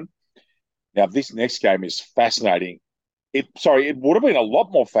in Richmond. Now, this next game is fascinating. It would have been a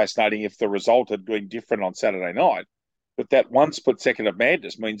lot more fascinating if the result had been different on Saturday night. But that one split second of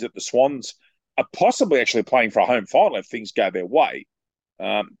madness means that the Swans are possibly actually playing for a home final if things go their way.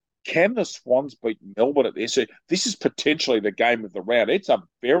 Can the Swans beat Melbourne at this? This is potentially the game of the round. It's a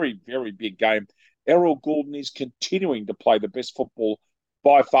very, very big game. Errol Goulden is continuing to play the best football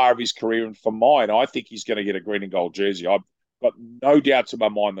by far of his career, and for mine, I think he's going to get a green and gold jersey. I've got no doubts in my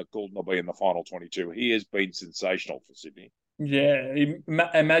mind that Goulden will be in the final 22. He has been sensational for Sydney. Yeah,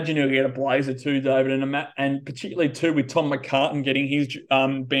 imagine he'll get a blazer too, David, and particularly too with Tom McCartan getting his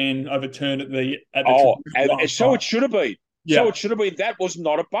ban overturned at the. So it should have been. Yeah. So it should have been. That was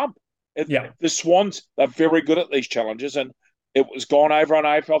not a bump. The Swans are very good at these challenges, and it was gone over on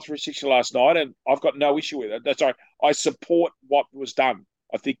AFL 360 last night, and I've got no issue with it. Sorry, I support what was done.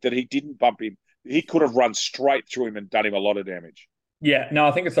 I think that he didn't bump him. He could have run straight through him and done him a lot of damage. Yeah, no,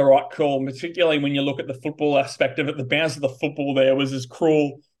 I think it's the right call, particularly when you look at the football aspect of it. The bounce of the football there was as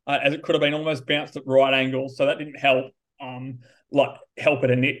cruel as it could have been, almost bounced at right angles. So that didn't help.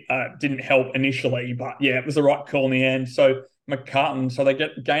 Didn't help initially, but yeah, it was the right call in the end. So McCartan, so they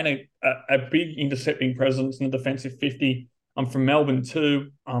gain a big intercepting presence in the defensive 50. From Melbourne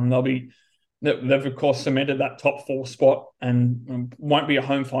too. They've of course cemented that top 4 spot and won't be a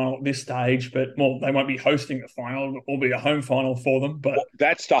home final at this stage, but they won't be hosting the final. It will be a home final for them. But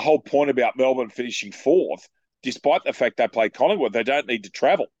that's the whole point about Melbourne finishing 4th, despite the fact they play Collingwood. They don't need to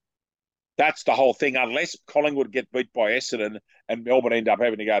travel. That's the whole thing, unless Collingwood get beat by Essendon and Melbourne end up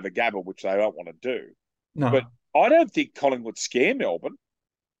having to go to the Gabba, which they don't want to do. No. But I don't think Collingwood scare Melbourne.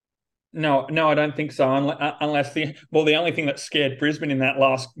 No, I don't think so. Unless the only thing that scared Brisbane in that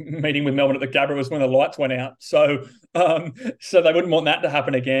last meeting with Melbourne at the Gabba was when the lights went out. So they wouldn't want that to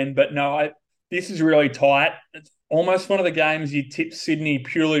happen again. But no, this is really tight. It's almost one of the games you tip Sydney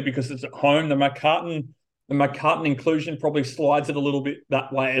purely because it's at home. The McCartan inclusion probably slides it a little bit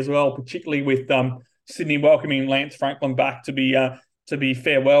that way as well, particularly with Sydney welcoming Lance Franklin back to be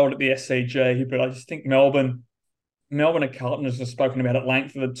farewelled at the SCG. But I just think Melbourne and Carlton, as I've spoken about at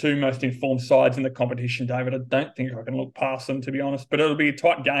length, are the 2 most informed sides in the competition, David. I don't think I can look past them, to be honest. But it'll be a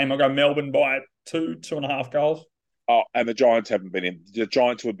tight game. I'll go Melbourne by 2.5 goals. Oh, and the Giants haven't been in. The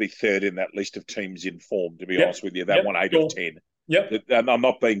Giants would be 3rd in that list of teams in form, to be honest with you. They won 8 of 10. Yep. And I'm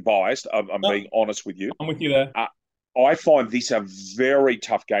not being biased. I'm being honest with you. I'm with you there. I find this a very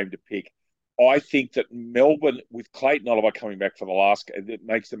tough game to pick. I think that Melbourne, with Clayton Oliver coming back for the last game, it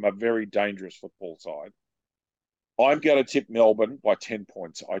makes them a very dangerous football side. I'm going to tip Melbourne by 10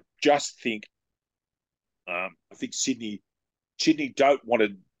 points. I just think I think Sydney don't want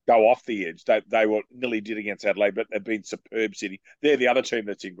to go off the edge. They were nearly did against Adelaide, but they've been superb. Sydney. They're the other team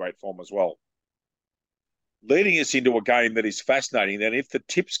that's in great form as well. Leading us into a game that is fascinating. And if the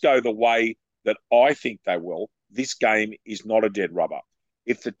tips go the way that I think they will, this game is not a dead rubber.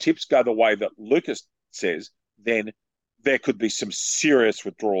 If the tips go the way that Lucas says, then there could be some serious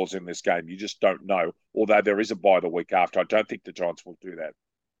withdrawals in this game. You just don't know. Although there is a bye the week after. I don't think the Giants will do that.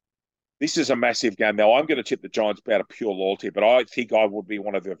 This is a massive game. Now, I'm going to tip the Giants out of pure loyalty, but I think I would be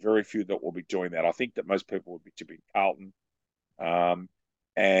one of the very few that will be doing that. I think that most people would be tipping Carlton.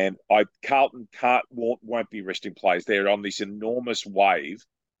 And Carlton won't be resting players. They're on this enormous wave,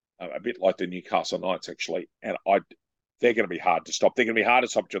 a bit like the Newcastle Knights, actually. And they're going to be hard to stop. They're going to be hard to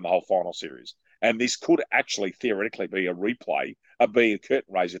stop during the whole final series. And this could actually theoretically be a replay of being a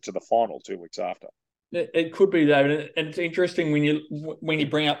curtain raiser to the final 2 weeks after. It could be, David, and it's interesting when you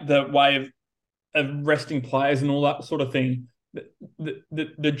bring up the way of resting players and all that sort of thing.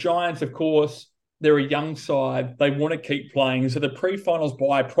 The Giants, of course, they're a young side. They want to keep playing, so the pre-finals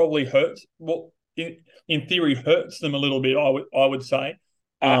bye probably hurts. Well, in theory, hurts them a little bit. I would say.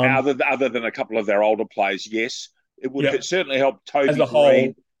 Other than a couple of their older players, yes, it would certainly help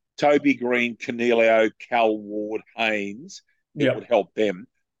Toby Green, Cornelio, Cal Ward, Haynes. It would help them.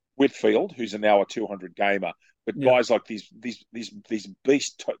 Whitfield, who's now a 200 gamer, but guys like these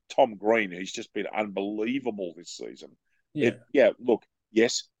beast Tom Green, who's just been unbelievable this season. Look,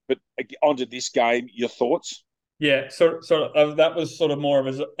 yes, but onto this game, your thoughts? Yeah, so that was sort of more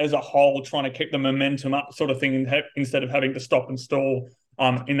of as a whole, trying to keep the momentum up, sort of thing, instead of having to stop and stall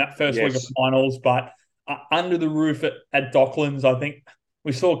in that first week of finals. But under the roof at Docklands, I think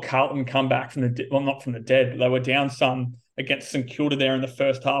we saw Carlton come back from not from the dead, but they were down some against St Kilda there in the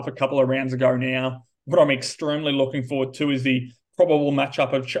first half a couple of rounds ago now. What I'm extremely looking forward to is the probable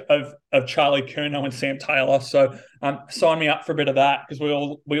matchup of Charlie Curnow and Sam Taylor. So sign me up for a bit of that, because we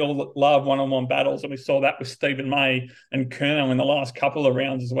all love one-on-one battles, and we saw that with Stephen May and Curnow in the last couple of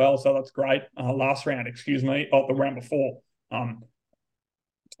rounds as well. So that's great. Last round, the round before,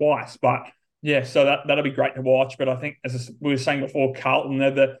 twice. But yeah, so that'll be great to watch. But I think, as we were saying before, Carlton,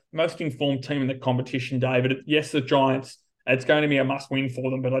 they're the most informed team in the competition, David. Yes, the Giants, it's going to be a must-win for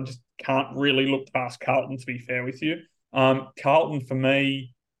them, but I just can't really look past Carlton, to be fair with you. Carlton, for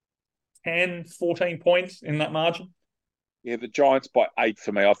me, 10, 14 points in that margin. Yeah, the Giants by 8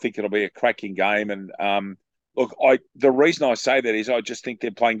 for me. I think it'll be a cracking game. And look, the reason I say that is I just think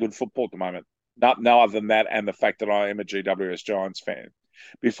they're playing good football at the moment. No other than that, and the fact that I am a GWS Giants fan.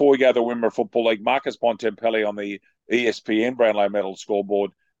 Before we go to the Wimmera Football League, Marcus Bontempelli on the ESPN Brownlow Medal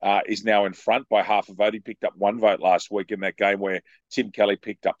scoreboard is now in front by half a vote. He picked up 1 vote last week in that game where Tim Kelly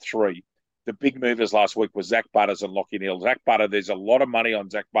picked up 3. The big movers last week were Zach Butters and Lachie Neale. Zach Butters, there's a lot of money on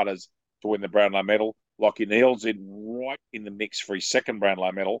Zach Butters to win the Brownlow Medal. Lachie Neale's right in the mix for his second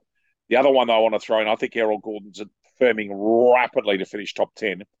Brownlow Medal. The other one I want to throw in, I think Errol Gordon's firming rapidly to finish top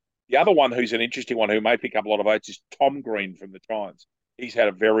 10. The other one who's an interesting one who may pick up a lot of votes is Tom Green from the Giants. He's had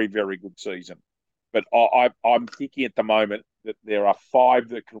a very, very good season. But I'm thinking at the moment that there are 5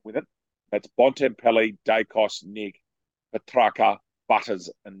 that can win it. That's Bontempelli, Dacos, Nick, Petrarca, Butters,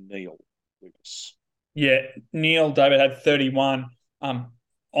 and Neale. Lucas. Yeah, Neale, David, had 31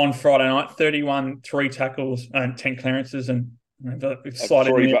 on Friday night, 31, 3 tackles and 10 clearances, and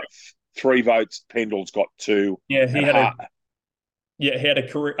three votes. Pendle's got 2. Yeah, he had a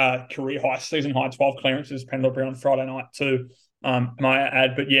career high, season high 12 clearances, Pendlebury on Friday night too, may I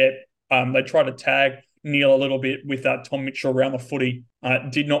add. But yeah, they tried to tag Neale a little bit with Tom Mitchell around the footy.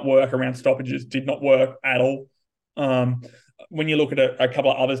 Did not work around stoppages, did not work at all. When you look at a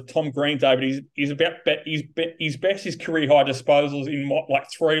couple of others, Tom Green, David, he's best his career high disposals in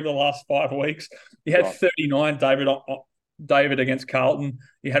 3 of the last 5 weeks. He had 39, David against Carlton.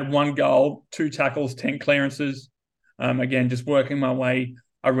 He had 1 goal, 2 tackles, 10 clearances. Again, just working my way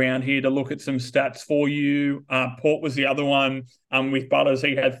around here to look at some stats for you. Port was the other one with Butters.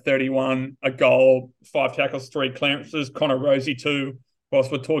 He had 31, a goal, 5 tackles, 3 clearances. Connor Rosie too,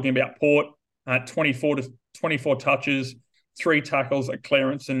 whilst we're talking about Port, 24 touches, 3 tackles, a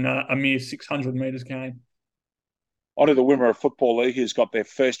clearance, and a mere 600 metres game. Onto the Wimmera Football League, who's got their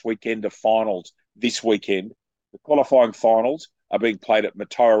first weekend of finals this weekend. The qualifying finals are being played at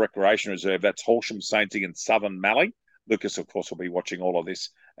Matoa Recreation Reserve. That's Horsham, Sainting and Southern Mallee. Lucas, of course, will be watching all of this.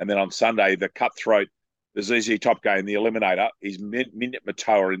 And then on Sunday, the Cutthroat, the ZZ Top game, the Eliminator, is Minute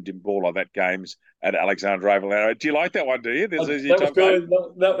Matoa in Dimboola. That game's at Alexandra Oval. Do you like that one, do you? The ZZ Top game?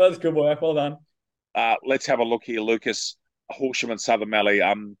 That was good work. Well done. Let's have a look here, Lucas. Horsham and Southern Mallee.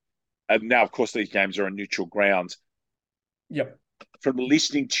 And now, of course, these games are on neutral grounds. Yep. From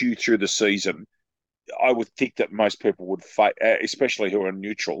listening to you through the season, I would think that most people would, especially who are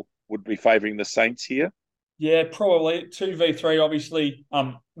neutral, would be favouring the Saints here. Yeah, probably 2v3. Obviously,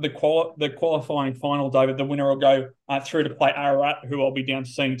 the qualifying final, David, the winner will go through to play Ararat, who I'll be down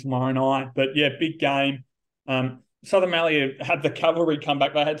seeing tomorrow night. But yeah, big game. Southern Mallee had the cavalry come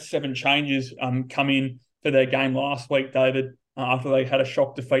back. They had 7 changes come in for their game last week, David, after they had a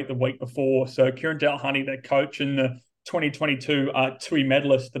shock defeat the week before. So Kieran Delhoney, their coach, and the 2022 TUI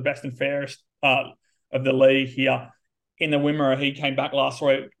medalist, the best and fairest of the league here. In the Wimmera, he came back last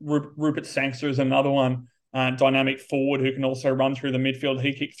week. Rupert Sangster is another one. Dynamic forward who can also run through the midfield.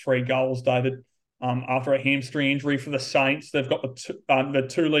 He kicked 3 goals, David, after a hamstring injury for the Saints. They've got the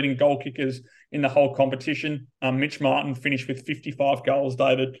 2 leading goal kickers in the whole competition. Mitch Martin finished with 55 goals,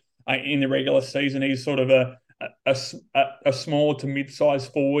 David, in the regular season. He's sort of a small to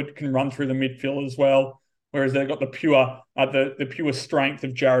mid-sized forward, can run through the midfield as well. Whereas they've got the pure strength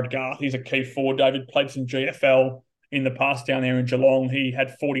of Jared Garth. He's a key forward. David played some GFL in the past down there in Geelong. He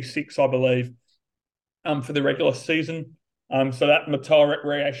had 46, I believe, for the regular season. So that Matoa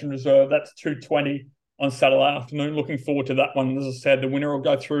Recreation Reserve, that's 2:20 on Saturday afternoon. Looking forward to that one. As I said, the winner will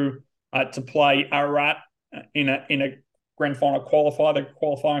go through to play Ararat in a grand final qualifier, the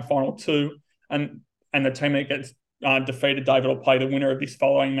qualifying final 2, and the team that gets defeated, David, will play the winner of this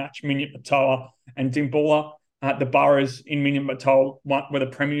following match, Minyip Matoa and Dimboola. The Boroughs in Minyip Matoa were the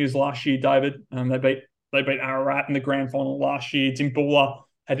premiers last year, David. They beat Ararat in the grand final last year. Dimboola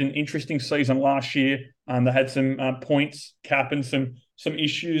had an interesting season last year. They had some points cap and some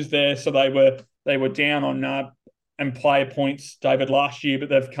issues there, so they were down on and player points, David, last year, but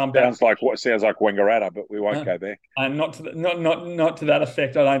they've come back. Sounds like Wangaratta, but we won't go there. Not to that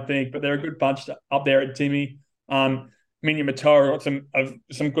effect, I don't think. But they're a good bunch up there at Dimmy. Minyip Matoa got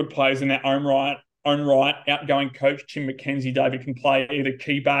some good players in their own right. Outgoing coach Tim McKenzie, David, can play either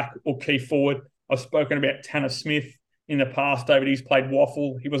key back or key forward. I've spoken about Tanner Smith in the past, David. He's played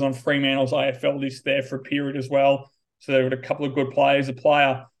waffle. He was on Fremantle's AFL list there for a period as well. So they've got a couple of good players. A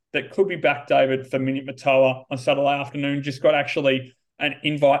player that could be back, David, for Minyip Matoa on Saturday afternoon, just got actually an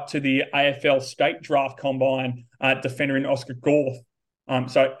invite to the AFL State Draft Combine, defender in Oscar Gorth.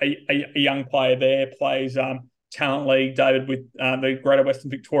 So a young player there, plays talent league, David, with the Greater Western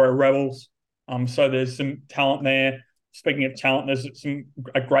Victoria Rebels. So there's some talent there. Speaking of talent, there's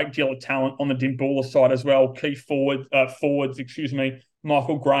a great deal of talent on the Dimboola side as well. Key forwards,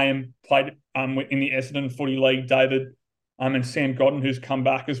 Michael Graham played in the Essendon Footy League, David, and Sam Godden, who's come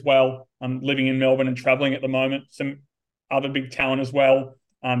back as well, living in Melbourne and travelling at the moment. Some other big talent as well.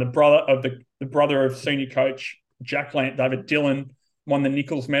 The brother of senior coach Jack Lant, David Dillon, won the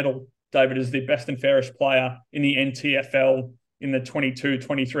Nichols Medal, David, as the best and fairest player in the NTFL in the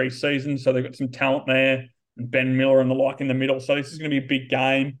 22-23 season. So they've got some talent there. And Ben Miller and the like in the middle. So this is going to be a big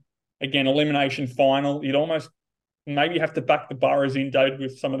game. Again, elimination final. You'd almost maybe have to back the Boroughs in, David,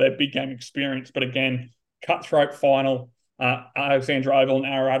 with some of their big game experience. But again, cutthroat final. Alexandra Oval and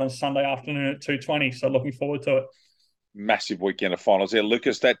Ararat on Sunday afternoon at 2:20. So looking forward to it. Massive weekend of finals there,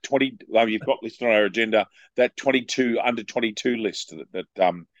 Lucas. That 20, you've got listed on our agenda, that 22 under 22 list.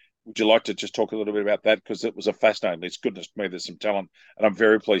 That would you like to just talk a little bit about that, because it was a fascinating list. Goodness me, there's some talent, and I'm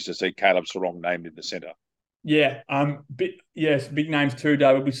very pleased to see Caleb Sarong named in the centre. Yeah, big names too,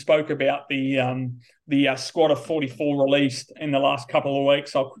 David. We spoke about the squad of 44 released in the last couple of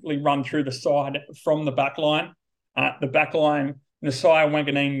weeks. I'll quickly run through the side from the back line. The back line, Nasiah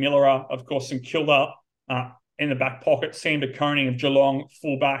Wanganeen Millera, of course, St Kilda in the back pocket. Sam de Koning of Geelong,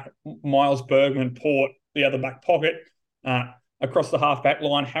 fullback. Miles Bergman, Port, the other back pocket. Across the half-back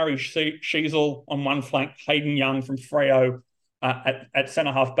line, Harry Sheasel on one flank, Hayden Young from Freo at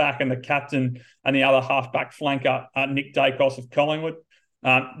centre half-back, and the captain and the other half-back flanker, Nick Dacos of Collingwood.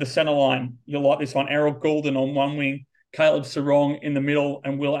 The centre line, you'll like this one, Errol Goulden on one wing, Caleb Sarong in the middle,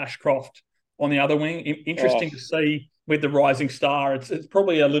 and Will Ashcroft on the other wing. Interesting to see with the rising star. It's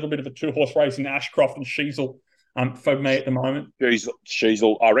probably a little bit of a two-horse race in Ashcroft and Sheasel for me at the moment.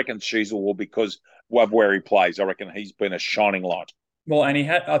 Sheasel, I reckon Sheasel will, because of where he plays. I reckon he's been a shining light. Well, and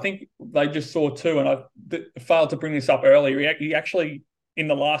I think they just saw too, and I failed to bring this up earlier. He actually, in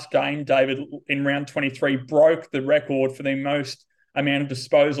the last game, David, in round 23, broke the record for the most amount of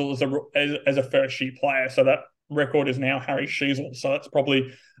disposal as a first-year player. So that record is now Harry Sheasel. So that's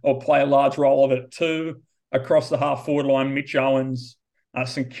probably will play a large role of it too. Across the half-forward line, Mitch Owens,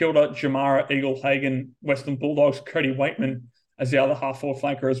 St Kilda, Jamara Eagle-Hagan, Western Bulldogs, Cody Waitman as the other half-forward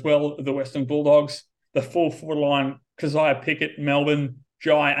flanker as well, the Western Bulldogs. The full-forward line, Keziah Pickett, Melbourne,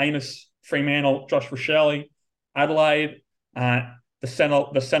 Jai Amos, Fremantle, Josh Rochelle, Adelaide. The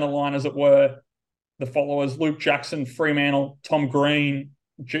centre line, as it were, the followers, Luke Jackson, Fremantle, Tom Green,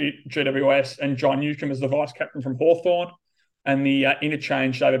 GWS, and John Newcombe as the vice captain from Hawthorn. And the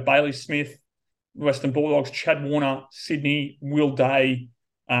interchange, David Bailey-Smith, Western Bulldogs, Chad Warner, Sydney, Will Day,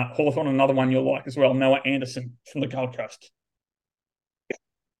 Hawthorn, another one you'll like as well, Noah Anderson from the Gold Coast.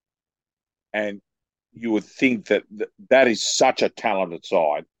 And you would think that is such a talented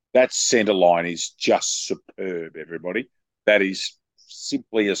side. That centre line is just superb, everybody. That is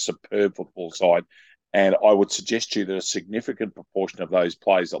simply a superb football side. And I would suggest to you that a significant proportion of those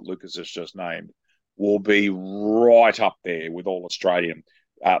players that Lucas has just named will be right up there with all Australian.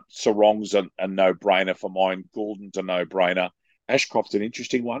 Sarong's a no-brainer for mine. Goulden's a no-brainer. Ashcroft's an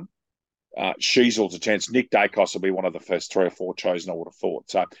interesting one. Sheasel's a chance. Nick Dacos will be one of the first 3 or 4 chosen, I would have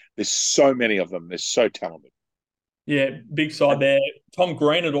thought. So there's so many of them. They're so talented. Yeah, big side there. Tom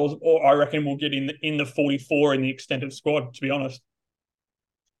Green, I reckon, will get in the 44 in the extended squad, to be honest.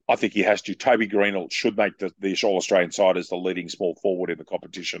 I think he has to. Toby Greenall should make the All-Australian side as the leading small forward in the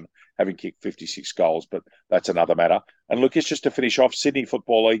competition, having kicked 56 goals, but that's another matter. And Lucas, just to finish off, Sydney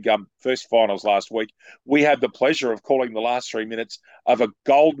Football League first finals last week, we had the pleasure of calling the last 3 minutes of a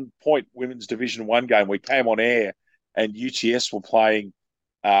Golden Point Women's Division 1 game. We came on air and UTS were playing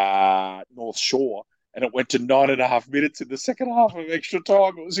North Shore, and it went to 9.5 minutes in the second half of extra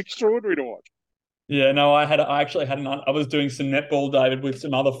time. It was extraordinary to watch. Yeah, no, I was doing some netball, David, with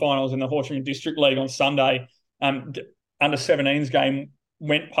some other finals in the Horsham District League on Sunday. Under 17s game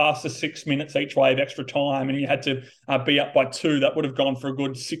went past the 6 minutes each way of extra time, and you had to be up by 2. That would have gone for a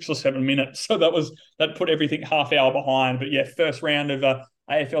good 6 or 7 minutes. So that put everything half hour behind. But yeah, first round of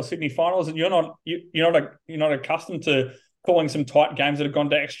AFL Sydney finals, and you're not accustomed to calling some tight games that have gone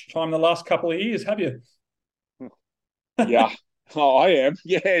to extra time the last couple of years, have you? Yeah, I am.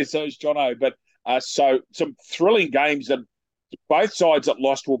 Yeah, so is Jono, but. So some thrilling games, and both sides that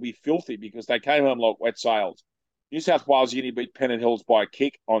lost will be filthy because they came home like wet sails. New South Wales Uni beat Pennant Hills by a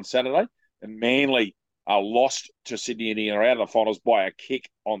kick on Saturday, and Manly lost to Sydney Uni and are out of the finals by a kick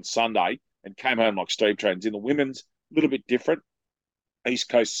on Sunday and came home like steam trains. In the women's, a little bit different. East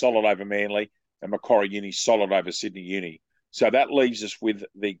Coast solid over Manly and Macquarie Uni solid over Sydney Uni. So that leaves us with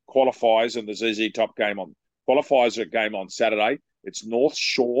the qualifiers and the ZZ Top game on qualifiers are a game on Saturday. It's North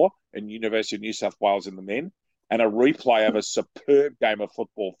Shore and University of New South Wales in the men, and a replay of a superb game of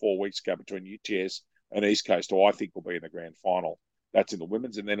football 4 weeks ago between UTS and East Coast, who I think will be in the grand final. That's in the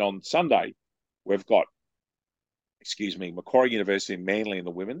women's. And then on Sunday, we've got, Macquarie University and Manly in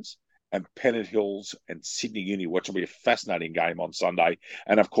the women's, and Pennant Hills and Sydney Uni, which will be a fascinating game on Sunday.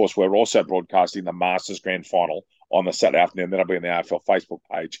 And, of course, we're also broadcasting the Masters Grand Final on the Saturday afternoon. That'll be on the AFL Facebook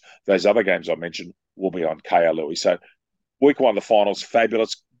page. Those other games I mentioned will be on KLUI. So week 1 of the finals,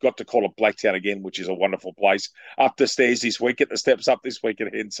 fabulous. Got to call it Blacktown again, which is a wonderful place. Up the stairs this week, get the steps up this week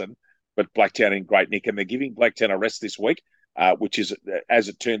at Henson. But Blacktown in great nick. And they're giving Blacktown a rest this week, which is, as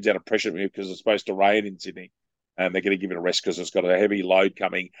it turns out, a pressure move because it's supposed to rain in Sydney. And they're going to give it a rest because it's got a heavy load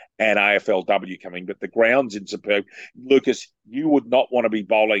coming and AFLW coming. But the ground's in superb. Lucas, you would not want to be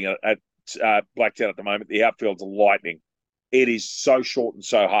bowling at Blacktown at the moment. The outfield's lightning. It is so short and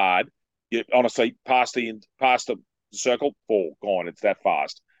so hard. Honestly, past the circle, 4, gone. It's that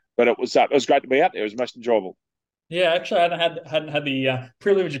fast. But it was great to be out there. It was most enjoyable. Yeah, actually, I hadn't had the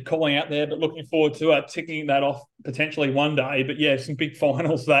privilege of calling out there, but looking forward to ticking that off potentially one day. But yeah, some big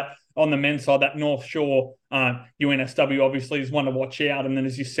finals that on the men's side, that North Shore UNSW obviously is one to watch out. And then,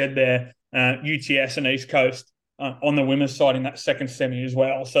 as you said there, UTS and East Coast on the women's side in that second semi as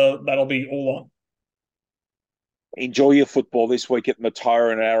well. So that'll be all on. Enjoy your football this week at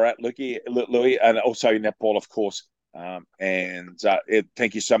Mataura and Ararat, Louis, and also netball, of course.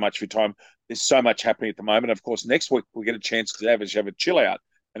 Thank you so much for your time. There's so much happening at the moment. Of course, next week we'll get a chance to have a chill out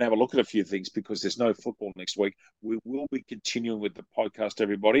and have a look at a few things because there's no football next week. We will be continuing with the podcast,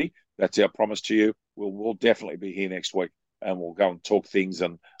 everybody. That's our promise to you. We'll definitely be here next week and we'll go and talk things.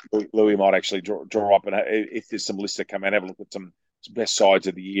 And Louis might actually draw up, and if there's some lists that come out, have a look at some best sides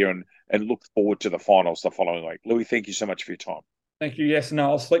of the year and look forward to the finals the following week. Louis, thank you so much for your time. Thank you. Yes,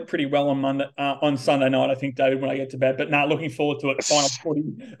 no, I'll sleep pretty well on Sunday night, I think, David, when I get to bed. But looking forward to it. Final footy.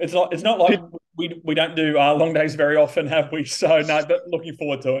 It's not like we don't do long days very often, have we? So but looking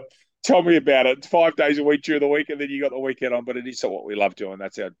forward to it. Tell me about it. It's 5 days a week during the week, and then you got the weekend on. But it is what we love doing.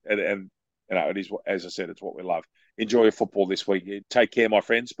 That's it is, as I said, it's what we love. Enjoy your football this week. Take care, my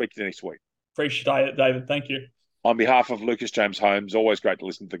friends. Speak to you next week. Appreciate it, David. Thank you. On behalf of Lucas James Holmes, always great to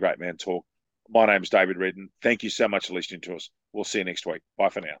listen to the great man talk. My name's David Redden. Thank you so much for listening to us. We'll see you next week. Bye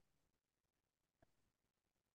for now.